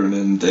children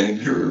in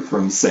danger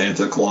from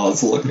Santa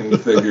Claus looking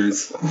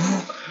figures.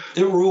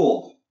 It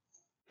ruled.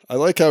 I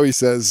like how he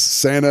says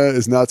Santa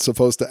is not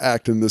supposed to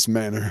act in this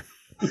manner.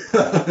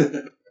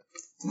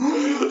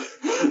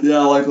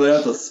 Yeah, they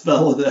have to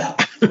spell it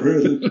out for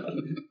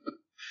everybody.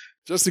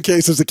 Just in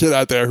case there's a kid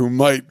out there who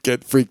might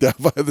get freaked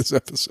out by this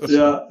episode.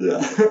 Yeah.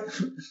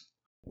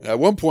 At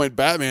one point,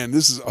 Batman,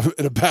 this is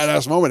in a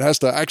badass moment, has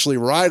to actually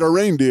ride a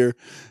reindeer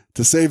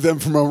to save them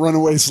from a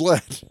runaway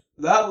sled.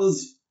 That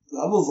was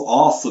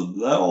awesome.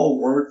 That all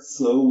worked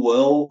so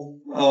well.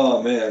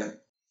 Oh, man.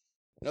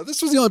 Now,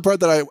 this was the only part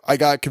that I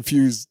got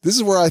confused. This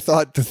is where I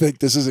thought to think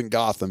this isn't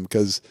Gotham,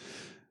 because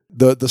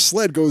the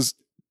sled goes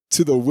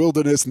to the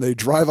wilderness and they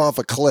drive off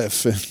a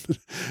cliff. And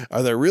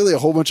are there really a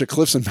whole bunch of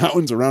cliffs and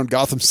mountains around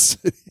Gotham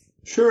City?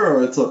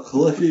 Sure, it's a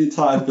cliffy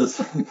type of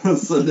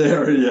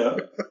scenario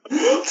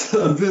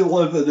to be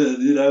living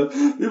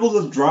in, People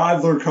just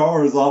drive their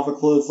cars off of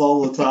cliffs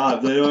all the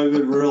time. They don't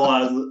even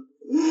realize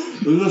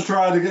it. They're just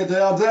trying to get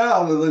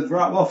downtown and they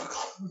drive off a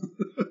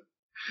cliff.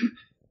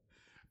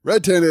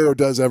 Red Tornado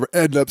does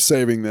end up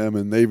saving them,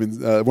 and they even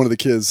one of the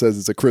kids says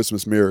it's a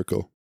Christmas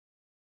miracle.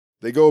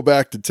 They go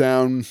back to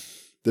town.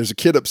 There's a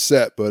kid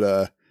upset,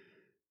 but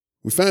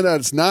we find out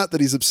it's not that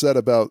he's upset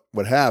about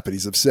what happened.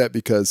 He's upset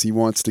because he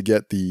wants to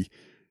get the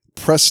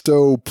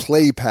Presto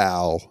Play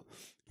Pal,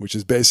 which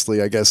is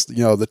basically, I guess,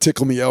 the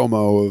Tickle Me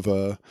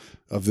Elmo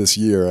of this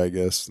year, I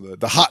guess.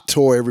 The hot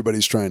toy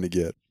everybody's trying to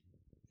get.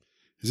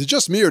 Is it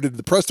just me, or did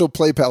the Presto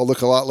Play Pal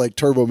look a lot like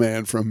Turbo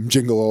Man from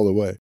Jingle All the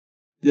Way?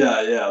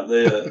 Yeah.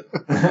 They,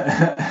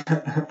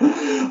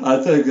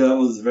 I think that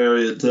was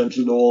very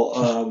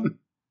intentional.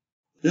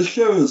 This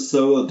show is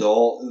so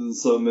adult in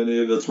so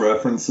many of its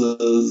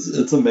references.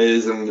 It's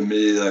amazing to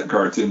me that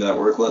Cartoon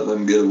Network let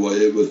them get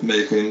away with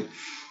making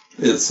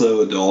it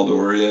so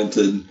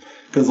adult-oriented.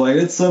 Because,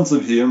 its sense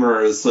of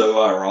humor is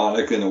so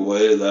ironic in a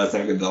way that I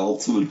think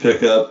adults would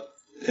pick up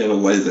in a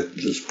way that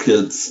just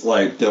kids,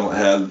 don't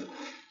have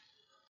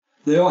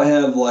they don't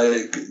have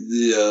like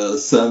the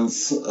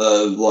sense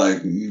of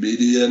like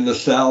media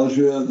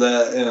nostalgia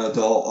that an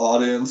adult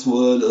audience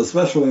would,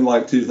 especially in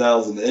like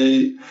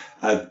 2008.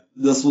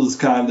 This was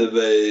kind of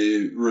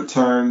a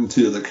return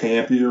to the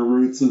campier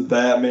roots of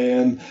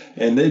Batman,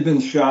 and they've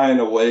been shying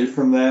away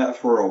from that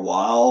for a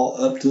while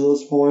up to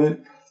this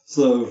point.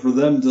 So for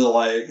them to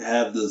like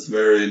have this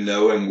very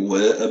knowing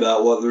wit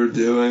about what they're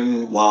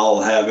doing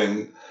while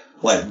having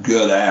like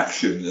good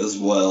action as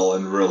well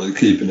and really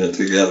keeping it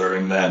together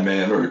in that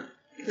manner.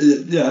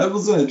 It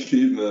was an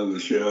achievement of the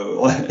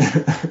show.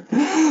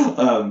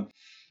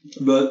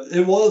 But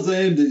it was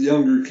aimed at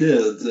younger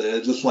kids, and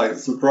it just like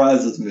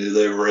surprises me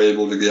they were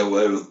able to get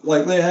away with.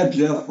 Like they had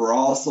Jeff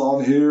Ross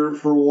on here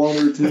for 1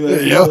 or 2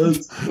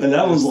 episodes, and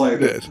that was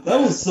like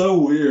that was so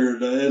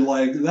weird. And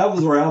like that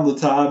was around the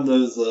time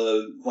those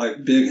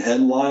like big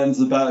headlines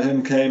about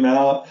him came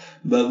out,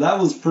 but that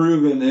was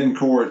proven in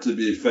court to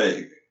be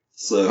fake.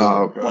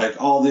 So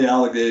like all the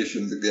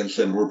allegations against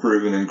him were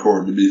proven in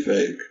court to be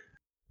fake.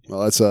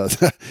 Well, that's a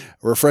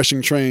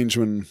refreshing change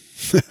when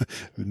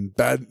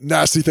bad,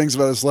 nasty things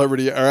about a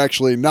celebrity are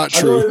actually not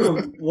true. I don't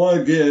even want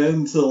to get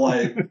into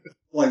like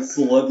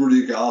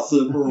celebrity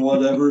gossip or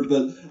whatever,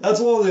 but that's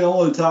one of the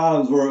only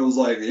times where it was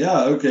like,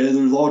 yeah, okay,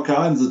 there's all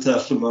kinds of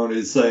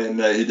testimonies saying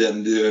that he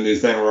didn't do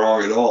anything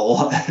wrong at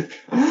all.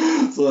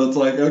 So it's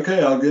like,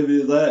 okay, I'll give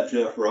you that,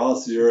 Jeff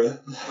Ross. You're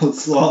a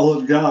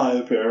solid guy,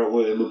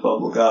 apparently, in the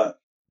public eye.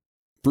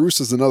 Bruce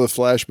is another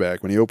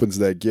flashback. When he opens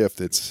that gift,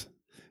 it's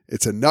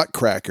a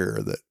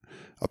nutcracker that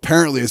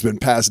apparently has been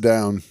passed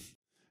down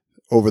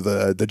over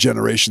the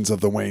generations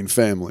of the Wayne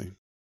family.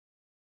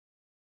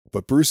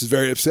 But Bruce is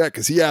very upset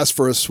because he asked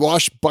for a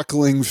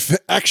swashbuckling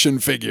action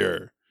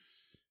figure.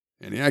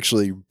 And he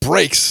actually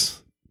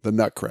breaks the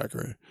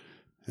nutcracker.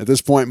 At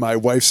this point, my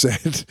wife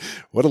said,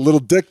 "What a little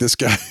dick this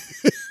guy."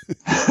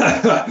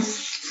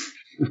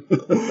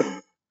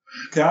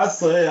 Can I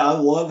say I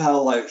love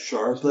how like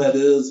sharp that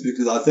is,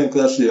 because I think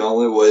that's the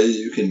only way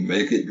you can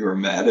make it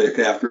dramatic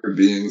after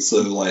being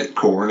so like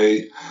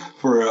corny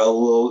for a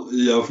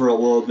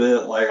little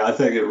bit. Like I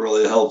think it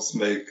really helps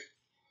make.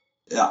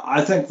 Yeah,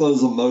 I think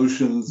those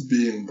emotions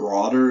being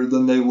broader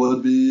than they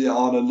would be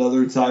on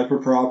another type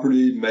of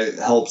property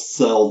helps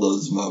sell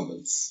those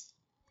moments,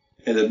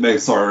 and it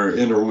makes our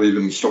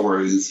interweaving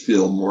stories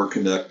feel more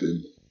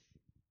connected.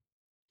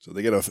 So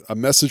they get a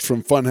message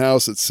from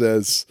Funhouse that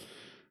says,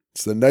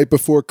 "It's the night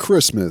before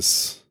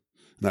Christmas,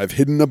 and I've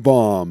hidden a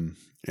bomb,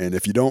 and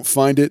if you don't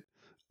find it,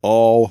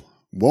 all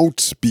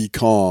won't be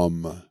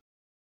calm."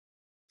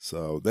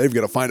 So they've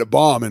got to find a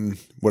bomb in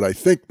what I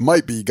think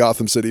might be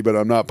Gotham City, but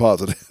I'm not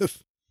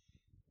positive.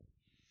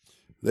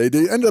 They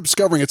end up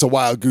discovering it's a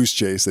wild goose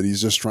chase that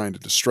he's just trying to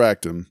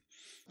distract him.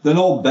 Then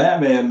old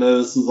Batman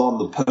notices on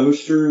the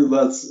poster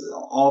that's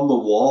on the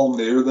wall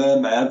near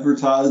them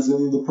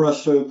advertising the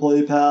Presto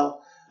Play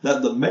Pal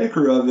that the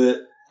maker of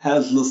it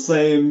has the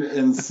same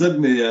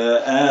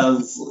insignia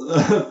as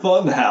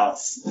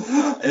Funhouse.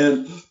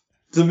 And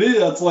to me,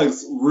 that's like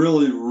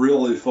really,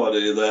 really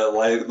funny that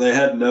like they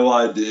had no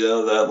idea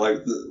that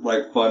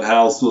like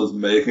Funhouse was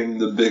making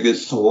the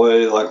biggest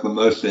toy, like the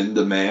most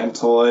in-demand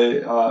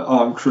toy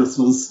on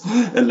Christmas,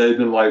 and they've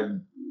been like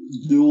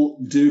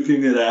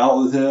duking it out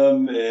with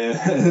him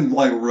and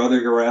like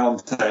running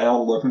around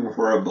town looking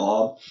for a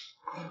bomb,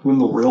 when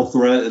the real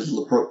threat is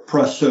the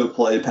Presto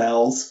Play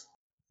Pals.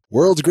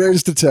 World's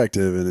greatest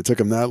detective, and it took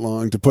him that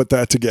long to put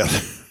that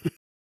together.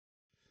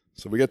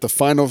 So we get the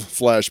final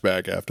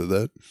flashback after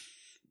that.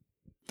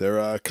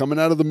 They're coming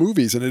out of the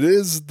movies, and it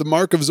is the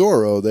mark of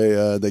Zorro.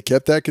 They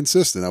kept that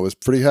consistent. I was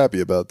pretty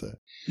happy about that.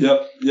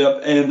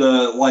 Yep. And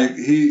like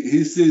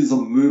he sees a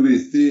movie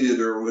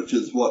theater, which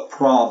is what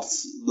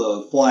prompts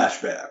the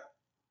flashback.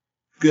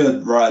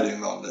 Good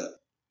writing on that.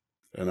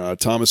 And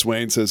Thomas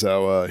Wayne says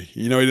how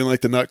he didn't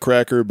like the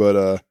Nutcracker,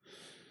 but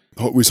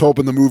was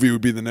hoping the movie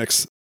would be the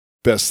next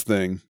best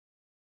thing.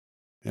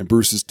 And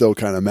Bruce is still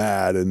kind of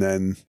mad, and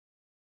then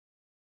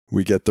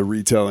we get the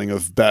retelling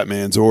of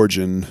Batman's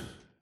origin.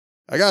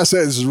 I gotta say,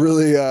 this is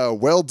really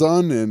well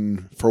done,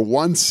 and for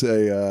once,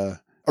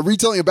 a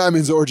retelling of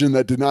Batman's origin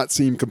that did not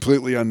seem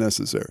completely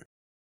unnecessary.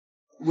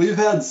 We've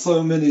had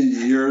so many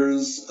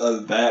years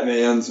of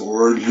Batman's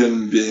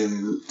origin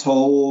being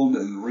told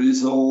and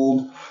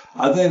retold.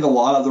 I think a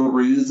lot of the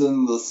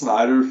reason the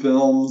Snyder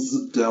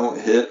films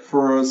don't hit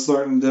for a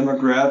certain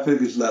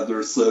demographic is that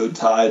they're so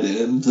tied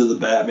into the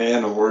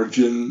Batman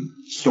origin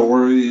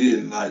story,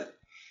 and I've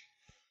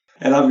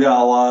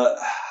got a lot.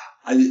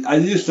 I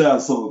used to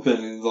have some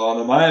opinions on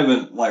them. I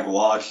haven't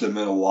watched them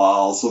in a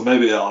while, so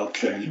maybe I'll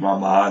change my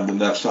mind the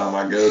next time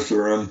I go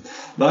through them.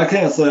 But I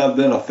can't say I've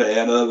been a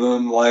fan of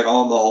them.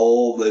 On the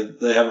whole,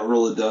 they haven't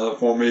really done it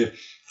for me.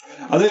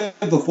 I think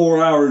the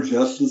 4-hour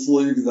Justice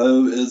League,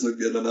 though, is a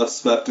good enough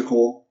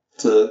spectacle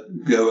to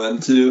go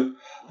into.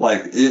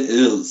 It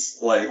is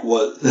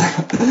what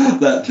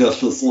that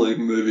Justice League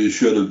movie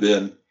should have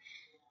been.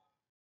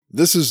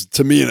 This is,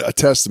 to me, a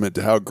testament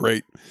to how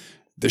great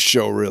this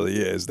show really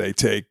is. They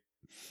take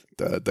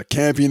the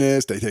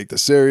campiness, they take the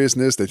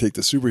seriousness, they take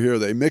the superhero,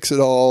 they mix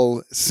it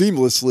all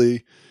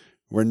seamlessly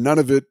where none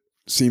of it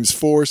seems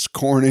forced,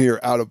 corny,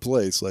 or out of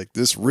place. Like,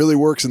 this really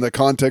works in the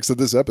context of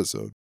this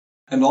episode.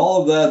 And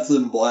all of that's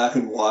in black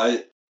and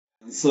white.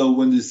 So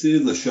when you see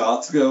the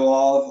shots go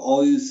off,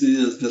 all you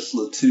see is just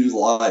the two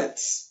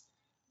lights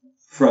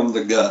from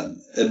the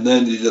gun. And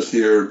then you just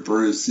hear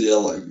Bruce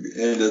yelling.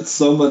 And it's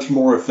so much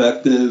more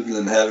effective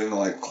than having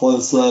like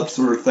close-ups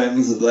or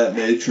things of that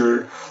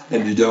nature.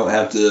 And you don't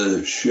have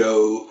to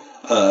show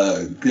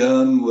a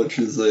gun, which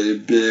is a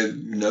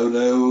big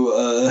no-no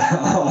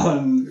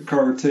on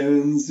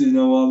cartoons, you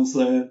know what I'm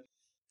saying?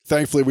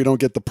 Thankfully, we don't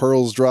get the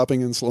pearls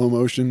dropping in slow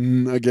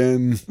motion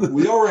again.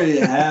 We already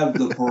have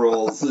the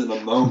pearls in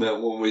a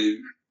moment when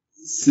we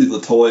see the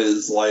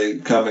toys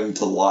like coming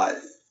to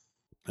life.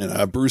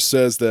 And Bruce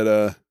says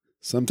that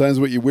sometimes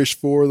what you wish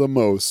for the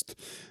most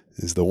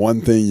is the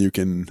one thing you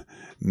can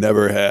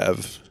never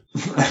have.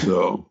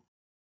 So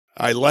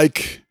I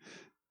like,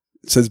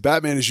 since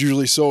Batman is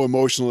usually so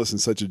emotionless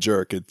and such a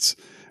jerk, it's,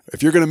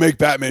 if you're going to make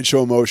Batman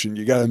show emotion,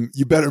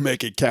 you better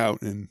make it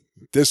count. And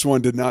this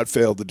one did not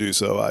fail to do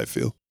so, I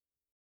feel.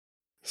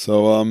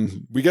 So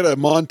we get a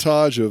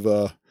montage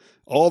of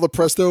all the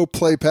Presto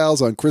Play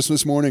Pals on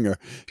Christmas morning are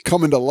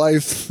coming to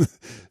life,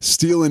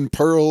 stealing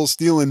pearls,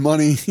 stealing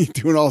money,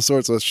 doing all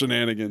sorts of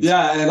shenanigans.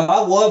 Yeah, and I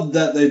loved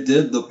that they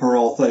did the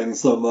pearl thing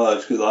so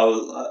much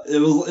because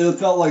it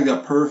felt like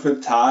a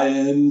perfect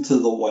tie-in to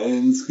the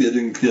Waynes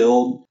getting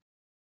killed.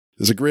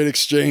 There's a great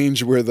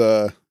exchange where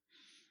the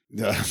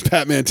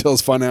Batman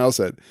tells Funhouse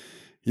that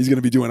he's going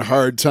to be doing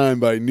hard time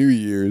by New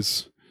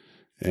Year's.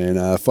 And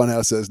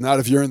Funhouse says, not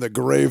if you're in the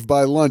grave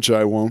by lunch,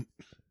 I won't.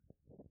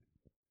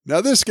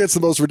 Now this gets the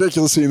most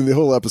ridiculous scene in the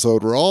whole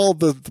episode where all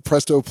the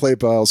Presto Play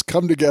Pals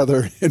come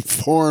together and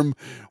form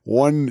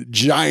one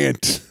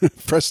giant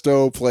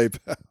Presto Play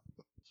Pal.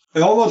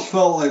 It almost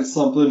felt like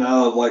something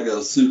out of like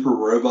a Super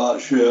Robot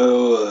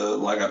show,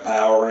 like a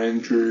Power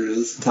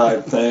Rangers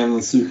type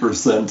thing, Super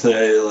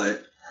Sentai,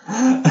 like.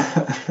 I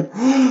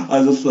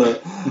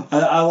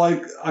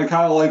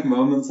kind of like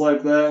moments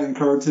like that in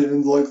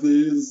cartoons like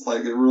these.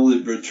 Like, it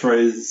really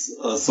betrays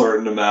a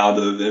certain amount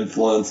of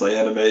influence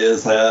anime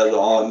has had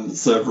on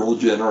several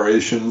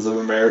generations of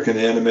American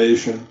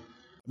animation.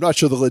 I'm not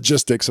sure the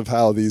logistics of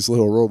how these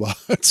little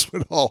robots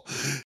would all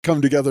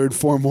come together and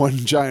form one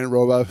giant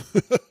robot.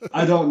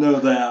 I don't know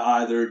that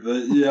either,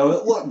 but you know,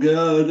 it looked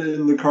good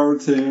in the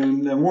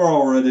cartoon, and we're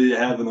already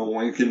having a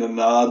wink and a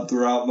nod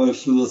throughout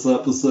most of this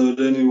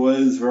episode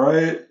anyways,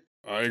 right?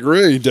 I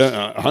agree,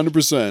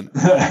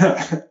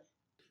 100%.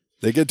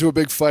 They get to a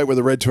big fight where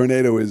the Red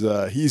Tornado is,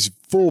 he's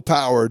full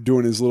power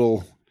doing his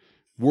little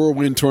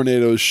whirlwind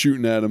tornadoes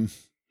shooting at him.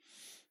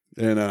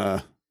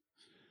 And,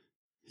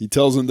 he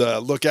tells him to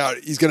look out.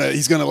 He's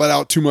gonna let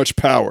out too much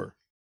power.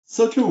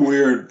 Such a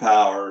weird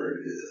power,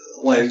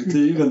 like to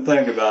even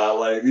think about.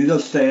 Like he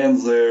just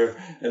stands there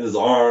and his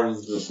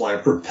arms just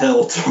like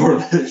propel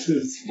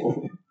tornadoes.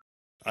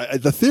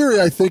 The theory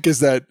I think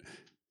is that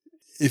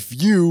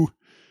if you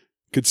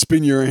could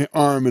spin your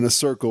arm in a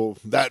circle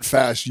that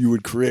fast, you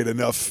would create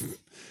enough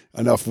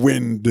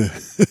wind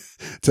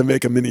to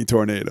make a mini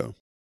tornado.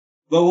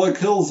 But what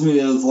kills me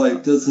is,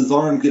 like, does his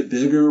arm get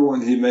bigger when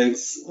he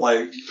makes,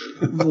 like,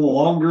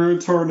 longer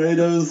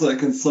tornadoes that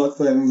can suck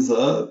things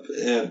up?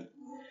 And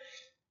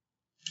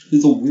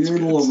he's a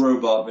weird little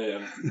robot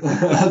man.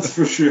 That's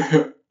for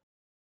sure.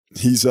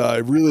 He's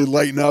really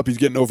lighting up. He's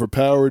getting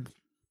overpowered.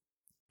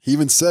 He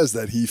even says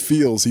that he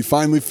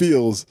finally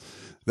feels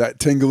that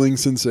tingling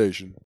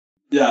sensation.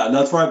 Yeah, and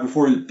that's right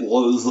before he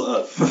blows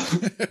up.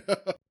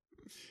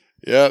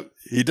 Yeah,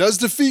 he does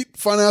defeat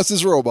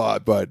Funhouse's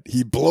robot, but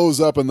he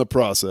blows up in the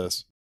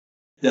process.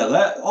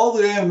 Yeah, all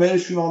the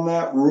animation on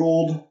that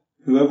ruled.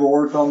 Whoever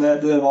worked on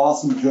that did an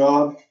awesome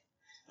job.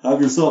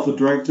 Have yourself a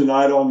drink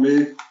tonight on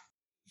me.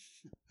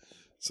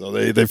 So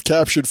they've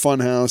captured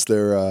Funhouse.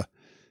 They're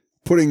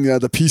putting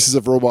the pieces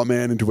of Robot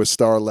Man into a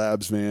Star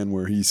Labs van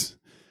where his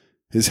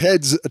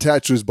head's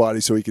attached to his body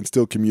so he can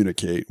still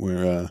communicate.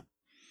 Where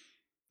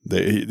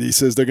he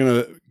says they're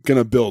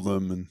gonna build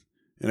them, and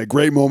in a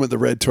great moment, the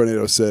Red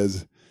Tornado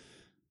says,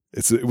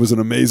 it was an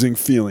amazing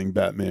feeling,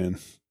 Batman.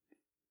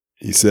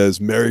 He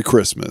says, Merry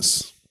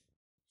Christmas.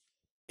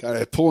 Kind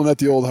of pulling at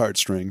the old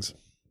heartstrings.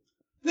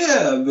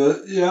 Yeah,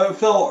 but, it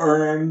felt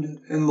earned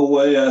in the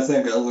way I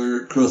think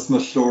other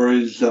Christmas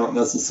stories don't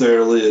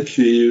necessarily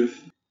achieve.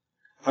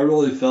 I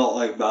really felt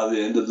like by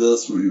the end of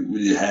this,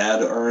 we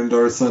had earned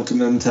our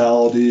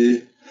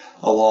sentimentality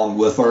along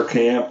with our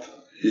camp.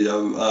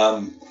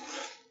 I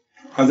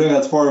think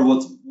that's part of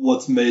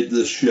what's made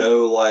this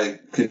show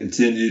like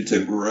continue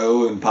to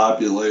grow in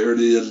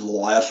popularity as the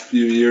last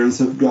few years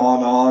have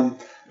gone on,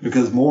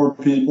 because more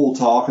people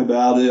talk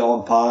about it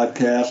on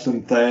podcasts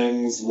and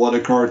things. What a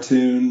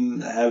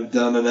Cartoon have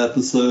done an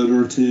episode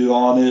or two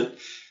on it.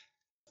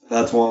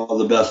 That's one of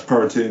the best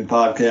cartoon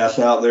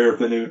podcasts out there.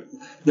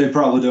 They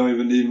probably don't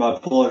even need my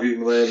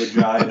plugging. They have a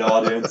giant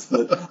audience,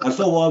 but I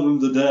still love them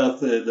to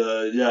death. And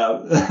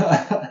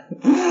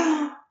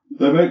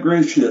they make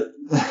great shit.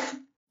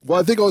 Well,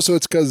 I think also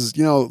it's because,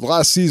 the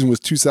last season was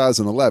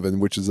 2011,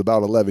 which is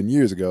about 11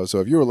 years ago.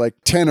 So if you were like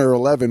 10 or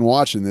 11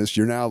 watching this,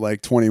 you're now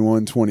like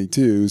 21,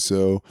 22.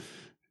 So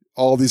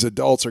all these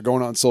adults are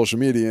going on social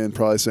media and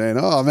probably saying,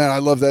 oh, man, I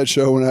love that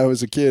show when I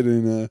was a kid,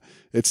 and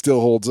it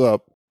still holds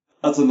up.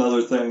 That's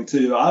another thing,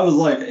 too. I was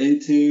like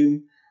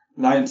 18,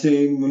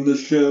 19 when this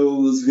show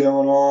was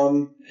going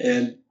on,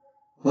 and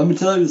let me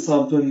tell you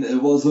something,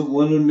 it wasn't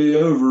winning me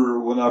over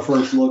when I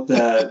first looked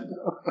at it.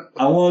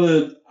 I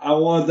wanted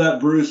that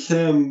Bruce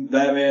Timm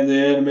Batman the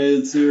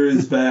Animated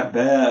Series back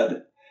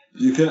bad.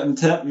 You couldn't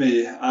tempt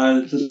me. I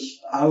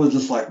was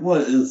just like,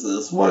 what is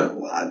this?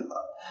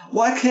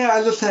 Why can't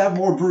I just have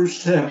more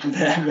Bruce Timm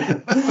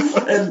Batman?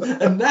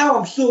 and now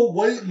I'm still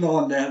waiting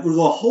on that. There's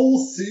a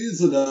whole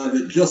season of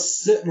it just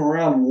sitting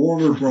around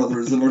Warner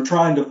Brothers, and they're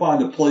trying to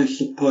find a place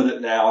to put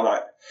it now.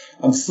 And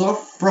I'm so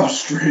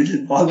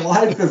frustrated. My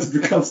life has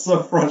become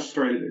so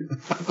frustrating.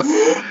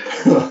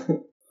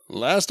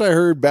 Last I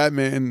heard,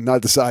 Batman,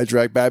 not the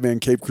sidetrack, Batman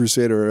Cape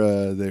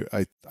Crusader,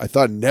 I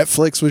thought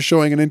Netflix was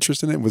showing an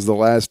interest in it. Was the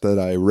last that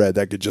I read.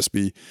 That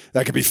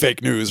could be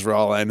fake news for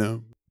all I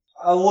know.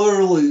 I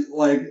literally,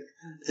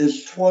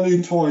 it's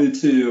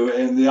 2022,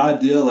 and the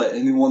idea that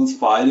anyone's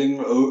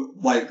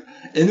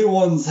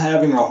anyone's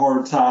having a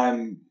hard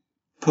time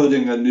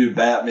putting a new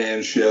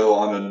Batman show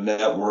on a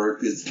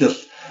network is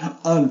just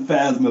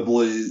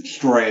unfathomably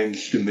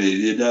strange to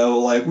me,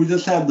 we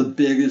just have the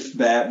biggest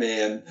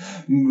Batman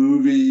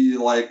movie,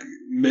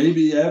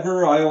 maybe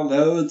ever, I don't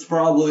know, it's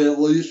probably at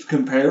least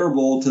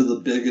comparable to the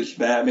biggest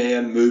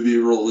Batman movie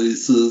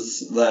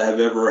releases that have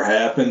ever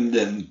happened,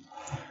 and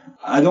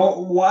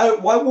why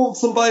won't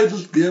somebody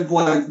just give,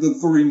 the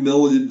 $3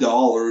 million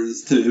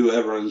to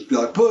whoever and just be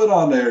like, put it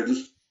on there,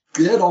 just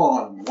get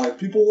on,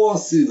 people want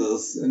to see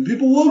this, and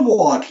people would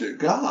watch it,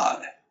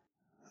 God.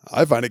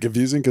 I find it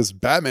confusing because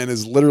Batman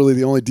is literally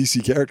the only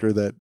DC character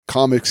that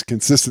comics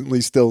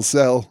consistently still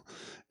sell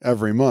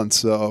every month.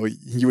 So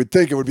you would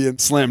think it would be a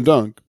slam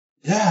dunk.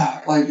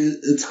 Yeah,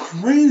 it's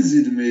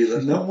crazy to me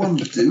that no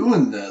one's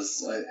doing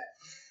this.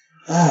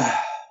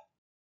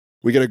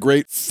 We get a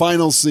great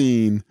final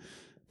scene.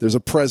 There's a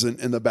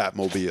present in the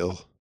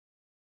Batmobile.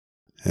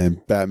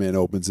 And Batman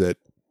opens it.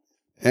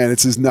 And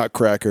it's his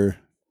nutcracker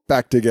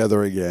back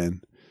together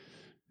again.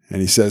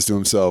 And he says to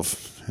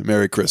himself,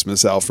 Merry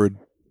Christmas, Alfred.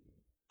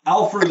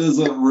 Alfred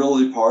isn't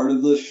really part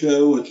of this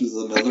show, which is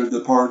another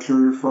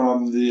departure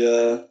from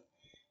the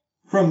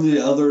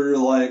other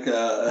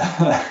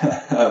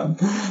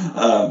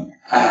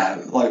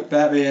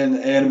Batman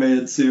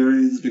animated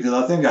series, because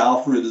I think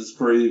Alfred is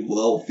pretty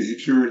well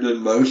featured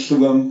in most of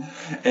them,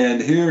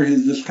 and here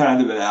he's just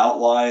kind of an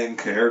outlying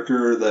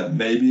character that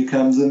maybe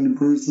comes into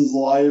Bruce's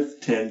life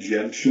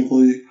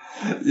tangentially.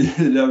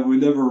 We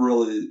never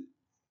really.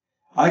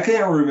 I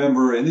can't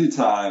remember any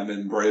time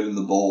in Brave and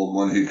the Bold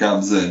when he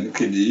comes in.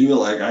 Can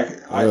you?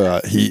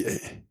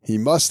 He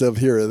must have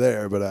here or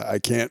there, but I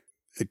can't.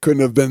 It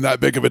couldn't have been that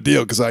big of a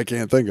deal because I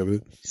can't think of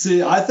it.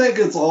 See, I think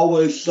it's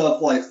always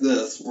stuff like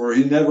this where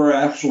he never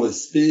actually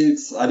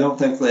speaks. I don't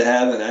think they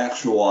have an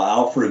actual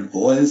Alfred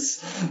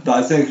voice,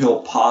 but I think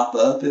he'll pop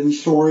up in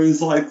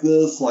stories like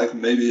this. Like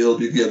maybe he'll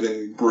be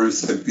giving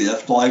Bruce a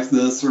gift like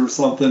this or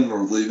something,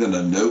 or leaving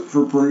a note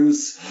for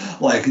Bruce.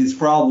 Like he's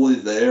probably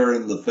there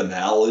in the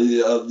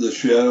finale of the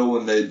show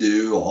when they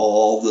do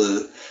all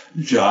the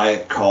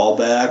giant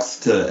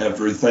callbacks to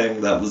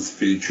everything that was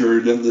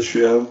featured in the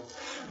show,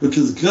 which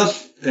is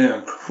just an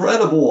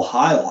incredible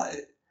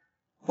highlight.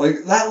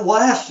 That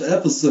last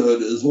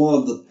episode is one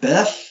of the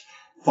best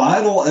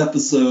final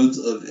episodes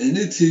of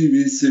any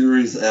TV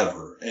series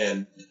ever.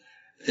 And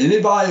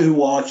anybody who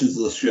watches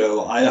the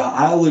show, I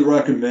highly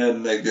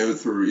recommend they go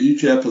through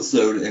each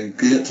episode and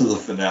get to the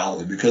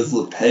finale, because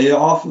the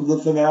payoff of the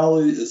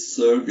finale is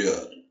so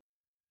good.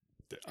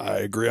 I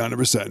agree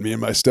 100%. Me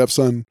and my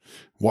stepson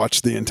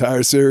watched the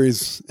entire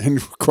series in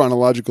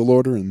chronological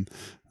order, and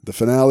the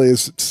finale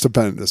is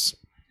stupendous.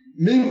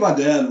 Me and my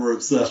dad were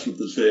obsessed with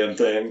the damn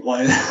thing.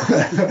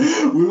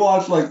 We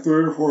watched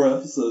 3 or 4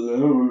 episodes,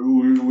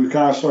 and we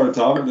kind of started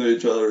talking to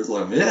each other. It's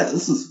like, yeah,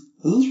 this is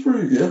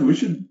pretty good. We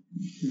should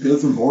go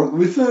through more.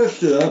 We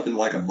finished it up in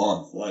a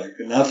month,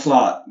 and that's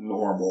not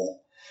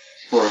normal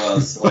for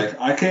us.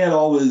 I can't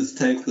always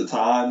take the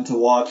time to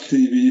watch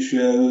TV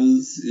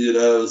shows.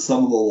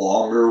 Some of the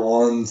longer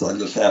ones I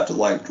just have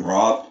to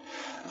drop.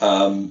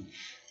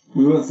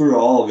 We went through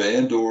all of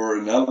Andor,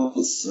 and that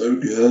was so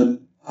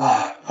good.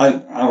 I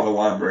don't know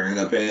why I'm bringing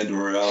up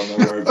Andor. I don't know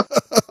where.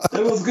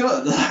 It was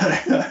good.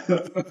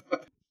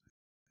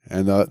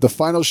 And the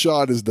final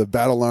shot is the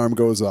battle alarm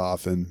goes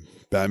off, and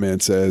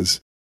Batman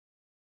says,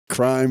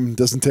 "Crime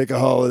doesn't take a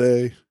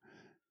holiday,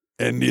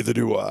 and neither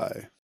do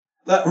I."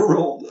 That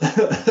ruled.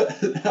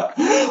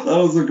 That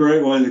was a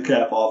great way to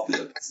cap off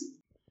the episode.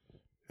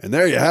 And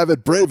there you have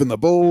it, Brave and the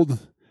Bold,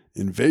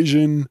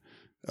 Invasion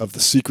of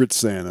the Secret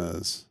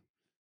Santas.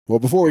 Well,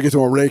 before we get to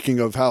a ranking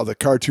of how the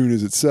cartoon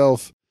is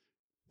itself,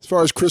 as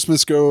far as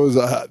Christmas goes,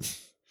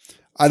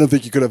 I don't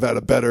think you could have had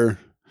a better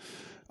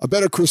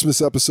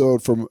Christmas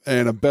episode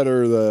and a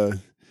better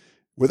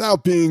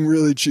without being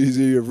really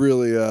cheesy, of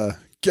really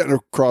getting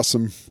across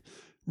some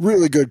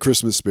really good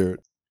Christmas spirit.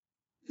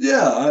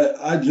 Yeah,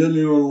 I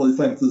genuinely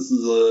think this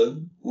is a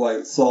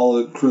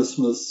solid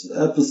Christmas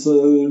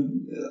episode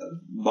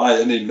by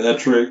any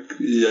metric,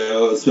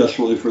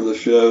 especially for the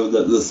show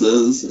that this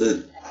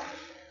is.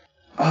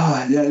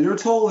 Yeah, you're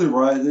totally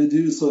right. They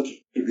do such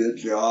a good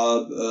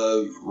job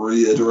of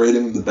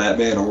reiterating the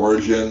Batman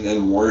origin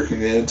and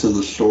working it into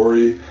the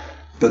story,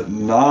 but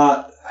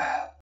not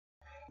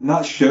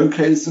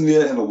showcasing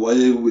it in a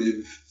way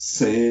we've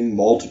seen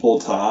multiple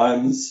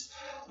times.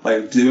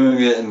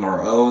 Doing it in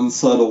their own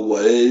subtle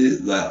way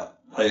that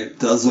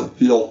doesn't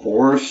feel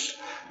forced,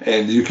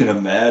 and you can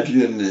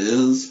imagine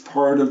is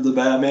part of the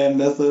Batman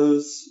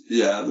mythos.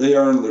 Yeah, they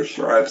earned their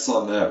stripes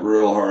on that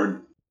real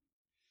hard.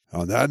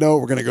 On that note,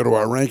 we're going to go to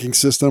our ranking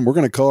system. We're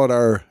going to call it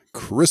our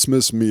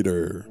Christmas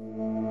meter.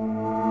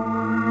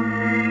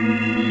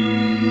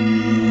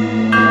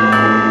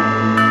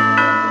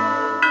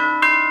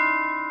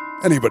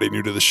 Anybody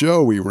new to the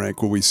show, we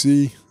rank what we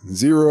see.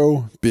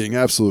 0 being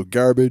absolute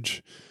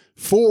garbage.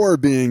 4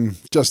 being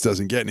just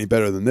doesn't get any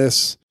better than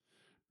this.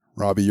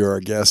 Robbie, you're our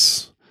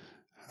guest.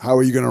 How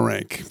are you going to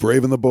rank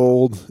Brave and the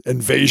Bold,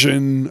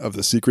 Invasion of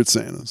the Secret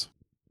Santas?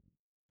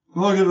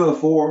 I'm going to give it a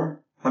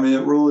 4. I mean,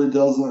 it really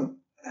doesn't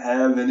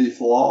have any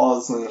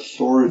flaws in its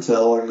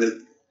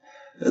storytelling.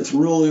 It's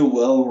really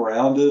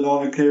well-rounded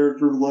on a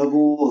character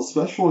level,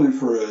 especially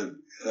for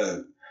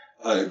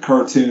a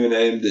cartoon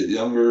aimed at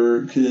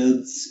younger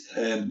kids,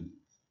 and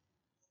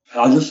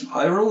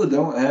I really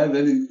don't have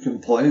any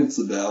complaints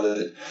about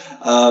it.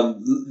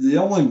 The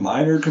only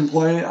minor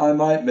complaint I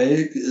might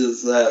make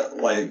is that,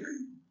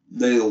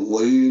 they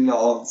lean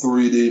on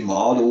 3D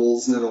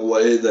models in a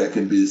way that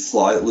can be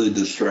slightly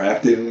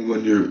distracting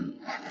when you're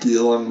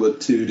dealing with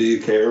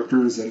 2D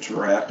characters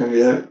interacting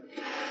it.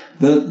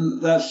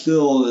 But that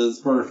still is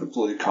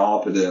perfectly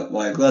competent.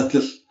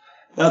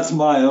 That's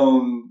my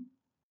own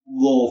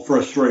little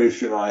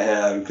frustration I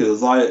have,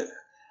 because I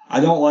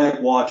don't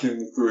like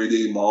watching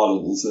 3D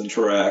models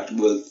interact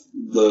with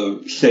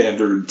the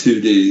standard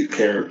 2D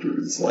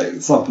characters.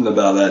 Something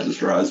about that just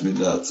drives me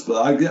nuts.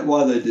 But I get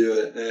why they do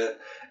it,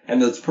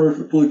 and it's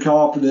perfectly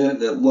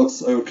competent, it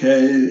looks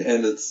okay,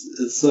 and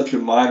it's such a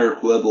minor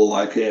quibble,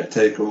 I can't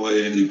take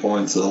away any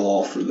points at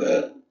all for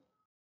that.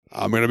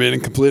 I'm going to be in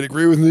complete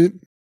agreement with it.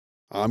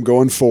 I'm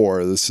going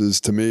 4. This is,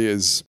 to me,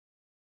 it's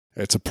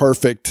a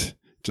perfect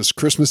just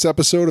Christmas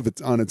episode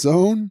on its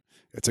own.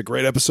 It's a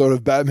great episode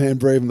of Batman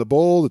Brave and the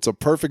Bold. It's a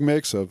perfect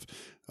mix of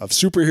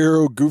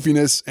superhero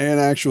goofiness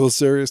and actual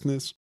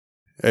seriousness.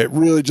 It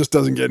really just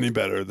doesn't get any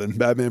better than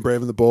Batman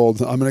Brave and the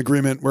Bold. I'm in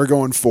agreement. We're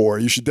going 4.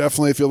 You should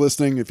definitely, if you're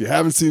listening, if you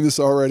haven't seen this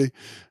already,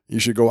 you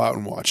should go out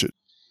and watch it.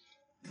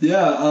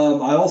 Yeah,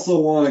 I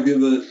also want to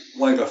give it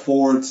a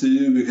 4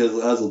 too, because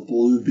it has a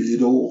Blue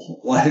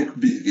Beetle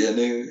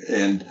beginning,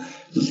 and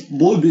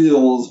Blue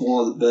Beetle is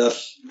one of the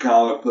best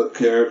comic book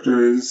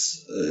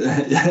characters,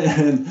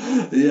 and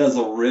he has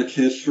a rich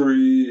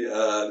history.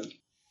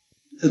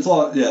 It's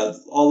all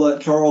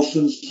that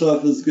Charleston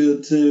stuff is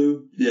good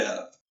too.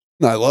 Yeah.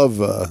 I love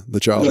the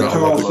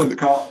Charleston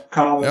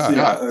comics.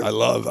 I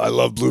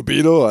love Blue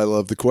Beetle. I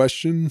love The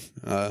Question.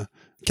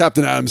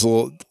 Captain Adam's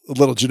a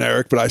little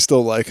generic, but I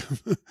still like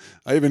him.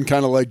 I even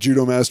kind of like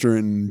Judo Master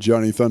and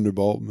Johnny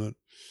Thunderbolt. But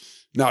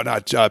no,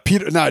 not Johnny.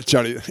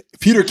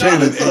 Peter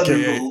Cannon,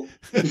 a.k.a.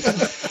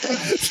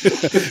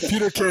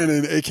 Peter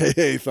Cannon,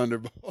 a.k.a.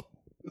 Thunderbolt.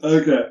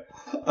 Okay.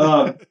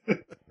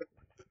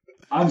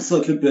 I'm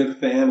such a big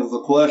fan of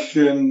The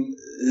Question.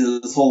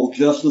 His whole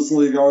Justice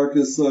League arc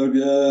is so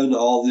good.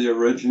 All the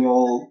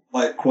original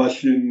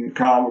Question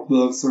comic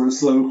books are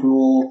so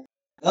cool.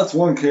 That's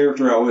one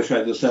character I wish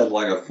I just had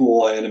a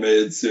full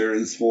animated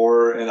series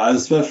for, and I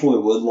especially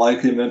would like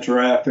him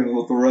interacting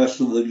with the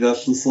rest of the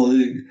Justice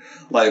League,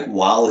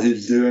 while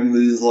he's doing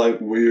these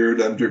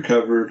weird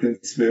undercover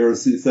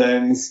conspiracy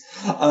things.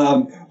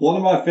 One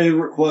of my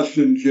favorite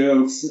Question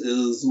jokes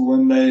is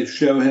when they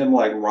show him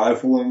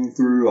rifling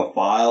through a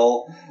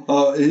file.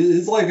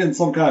 He's in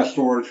some kind of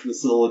storage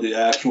facility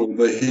actually,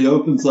 but he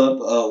opens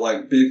up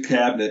a big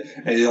cabinet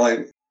and he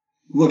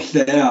looks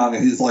down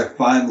and he's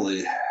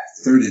finally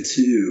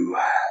 32.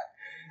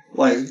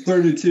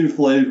 32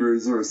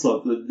 flavors or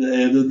something,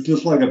 and it's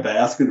just a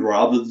Baskin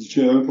Robbins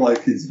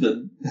joke, he's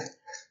been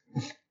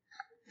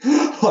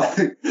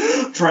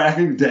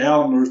tracking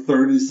down their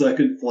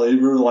 30-second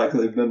flavor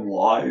they've been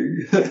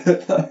lying.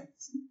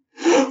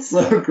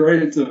 So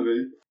great to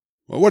me.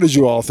 Well, what did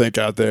you all think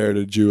out there?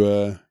 Did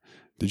you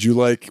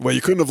like, well,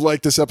 you couldn't have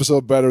liked this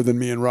episode better than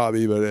me and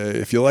Robbie, but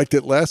if you liked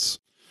it less,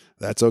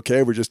 that's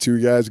okay. We're just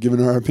two guys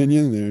giving our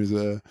opinion.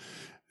 There's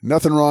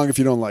nothing wrong if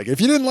you don't like it.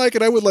 If you didn't like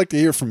it, I would like to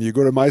hear from you.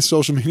 Go to my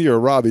social media or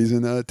Robbie's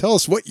and tell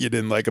us what you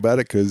didn't like about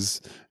it,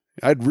 because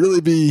I'd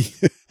really be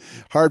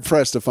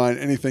hard-pressed to find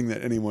anything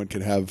that anyone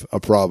could have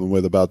a problem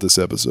with about this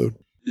episode.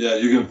 Yeah,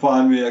 you can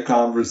find me at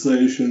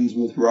Conversations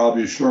with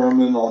Robbie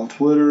Sherman on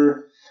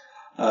Twitter.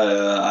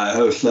 I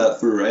host that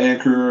through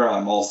Anchor.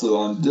 I'm also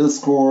on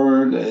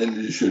Discord, and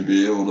you should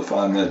be able to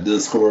find that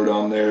Discord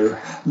on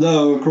there.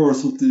 Though, of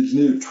course, with these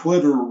new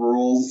Twitter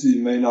rules,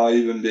 you may not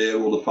even be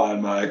able to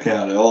find my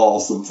account at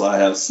all, since I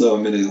have so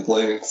many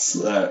links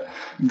that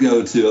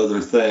go to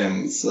other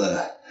things.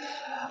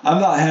 I'm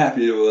not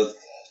happy with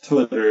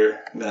Twitter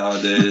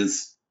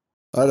nowadays.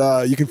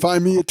 But you can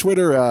find me at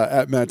Twitter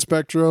at Matt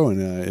Spectro,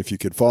 and if you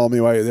could follow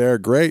me while you're there,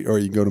 great. Or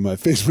you can go to my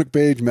Facebook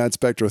page, Matt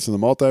Spectro in the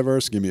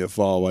Multiverse. Give me a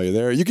follow while you're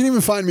there. You can even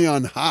find me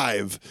on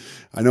Hive.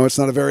 I know it's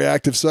not a very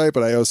active site,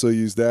 but I also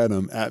use that.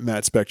 I'm at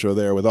Matt Spectro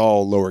there with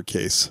all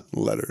lowercase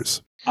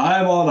letters.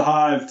 I'm on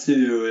Hive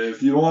too.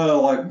 If you want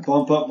to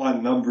bump up my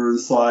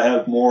numbers so I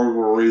have more of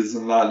a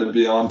reason not to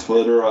be on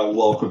Twitter, I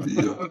welcome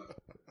you.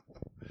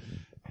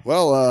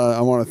 Well,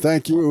 I want to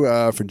thank you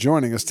for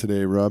joining us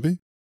today, Robbie.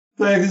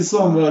 Thank you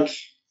so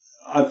much.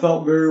 I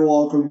felt very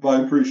welcome.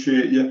 I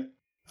appreciate you.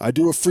 I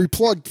do a free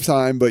plug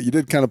time, but you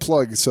did kind of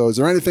plug. So is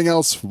there anything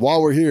else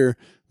while we're here?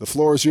 The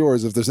floor is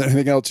yours if there's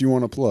anything else you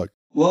want to plug.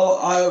 Well,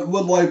 I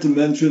would like to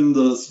mention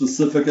the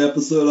specific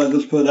episode I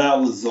just put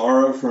out with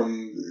Zara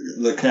from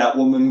the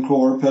Catwoman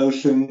Core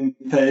Potion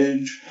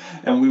page,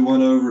 and we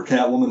went over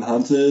Catwoman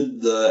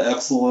Hunted, the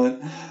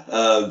excellent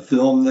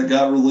film that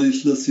got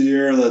released this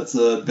year that's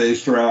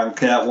based around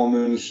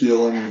Catwoman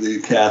stealing the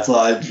Cat's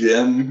Eye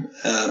gem.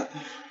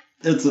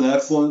 It's an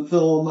excellent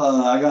film.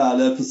 I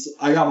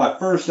got my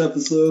first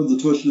episode, The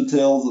Twisted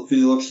Tales of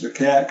Felix the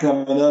Cat,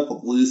 coming up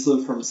with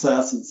Lisa from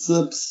Sass and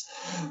Sips.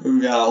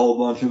 We've got a whole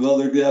bunch of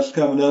other guests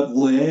coming up.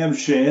 Liam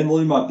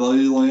Shanley, my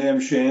buddy Liam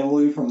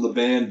Shanley from the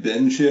band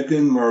Ben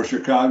Chicken, our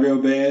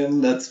Chicago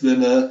band. That's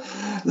been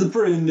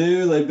pretty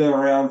new. They've been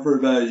around for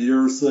about a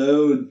year or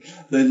so. And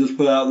they just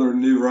put out their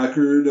new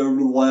record over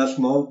the last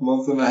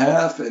month and a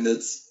half, and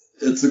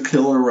it's a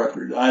killer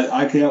record.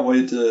 I can't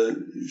wait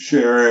to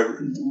share.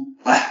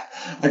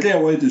 I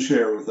can't wait to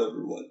share with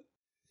everyone.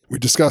 We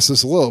discussed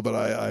this a little, but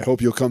I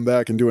hope you'll come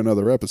back and do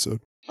another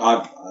episode.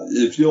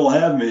 If you'll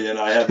have me, and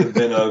I haven't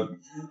been an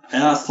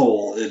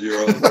asshole in your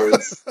own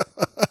words.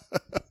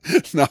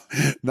 No,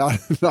 not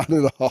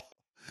at all.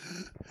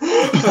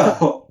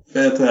 Oh,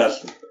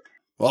 fantastic.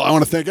 Well, I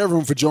want to thank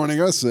everyone for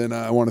joining us, and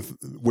I want to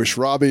wish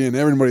Robbie and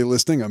everybody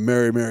listening a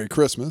Merry, Merry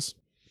Christmas.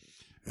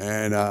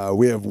 And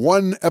we have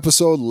one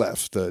episode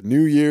left, the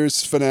New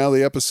Year's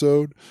finale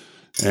episode.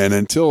 And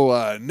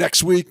until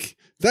next week,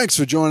 thanks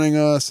for joining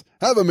us.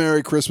 Have a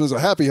Merry Christmas, a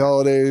Happy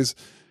Holidays.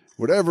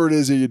 Whatever it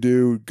is that you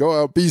do,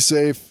 go out, be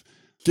safe,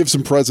 give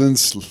some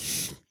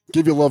presents,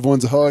 give your loved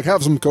ones a hug,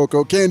 have some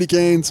cocoa, candy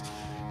canes.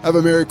 Have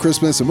a Merry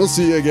Christmas, and we'll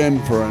see you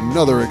again for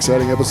another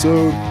exciting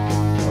episode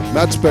of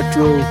Matt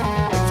Spectro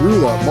Through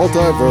the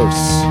Multiverse.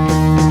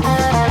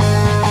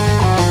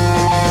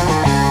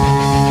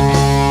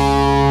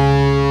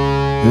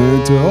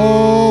 And to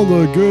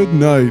all a good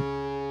night.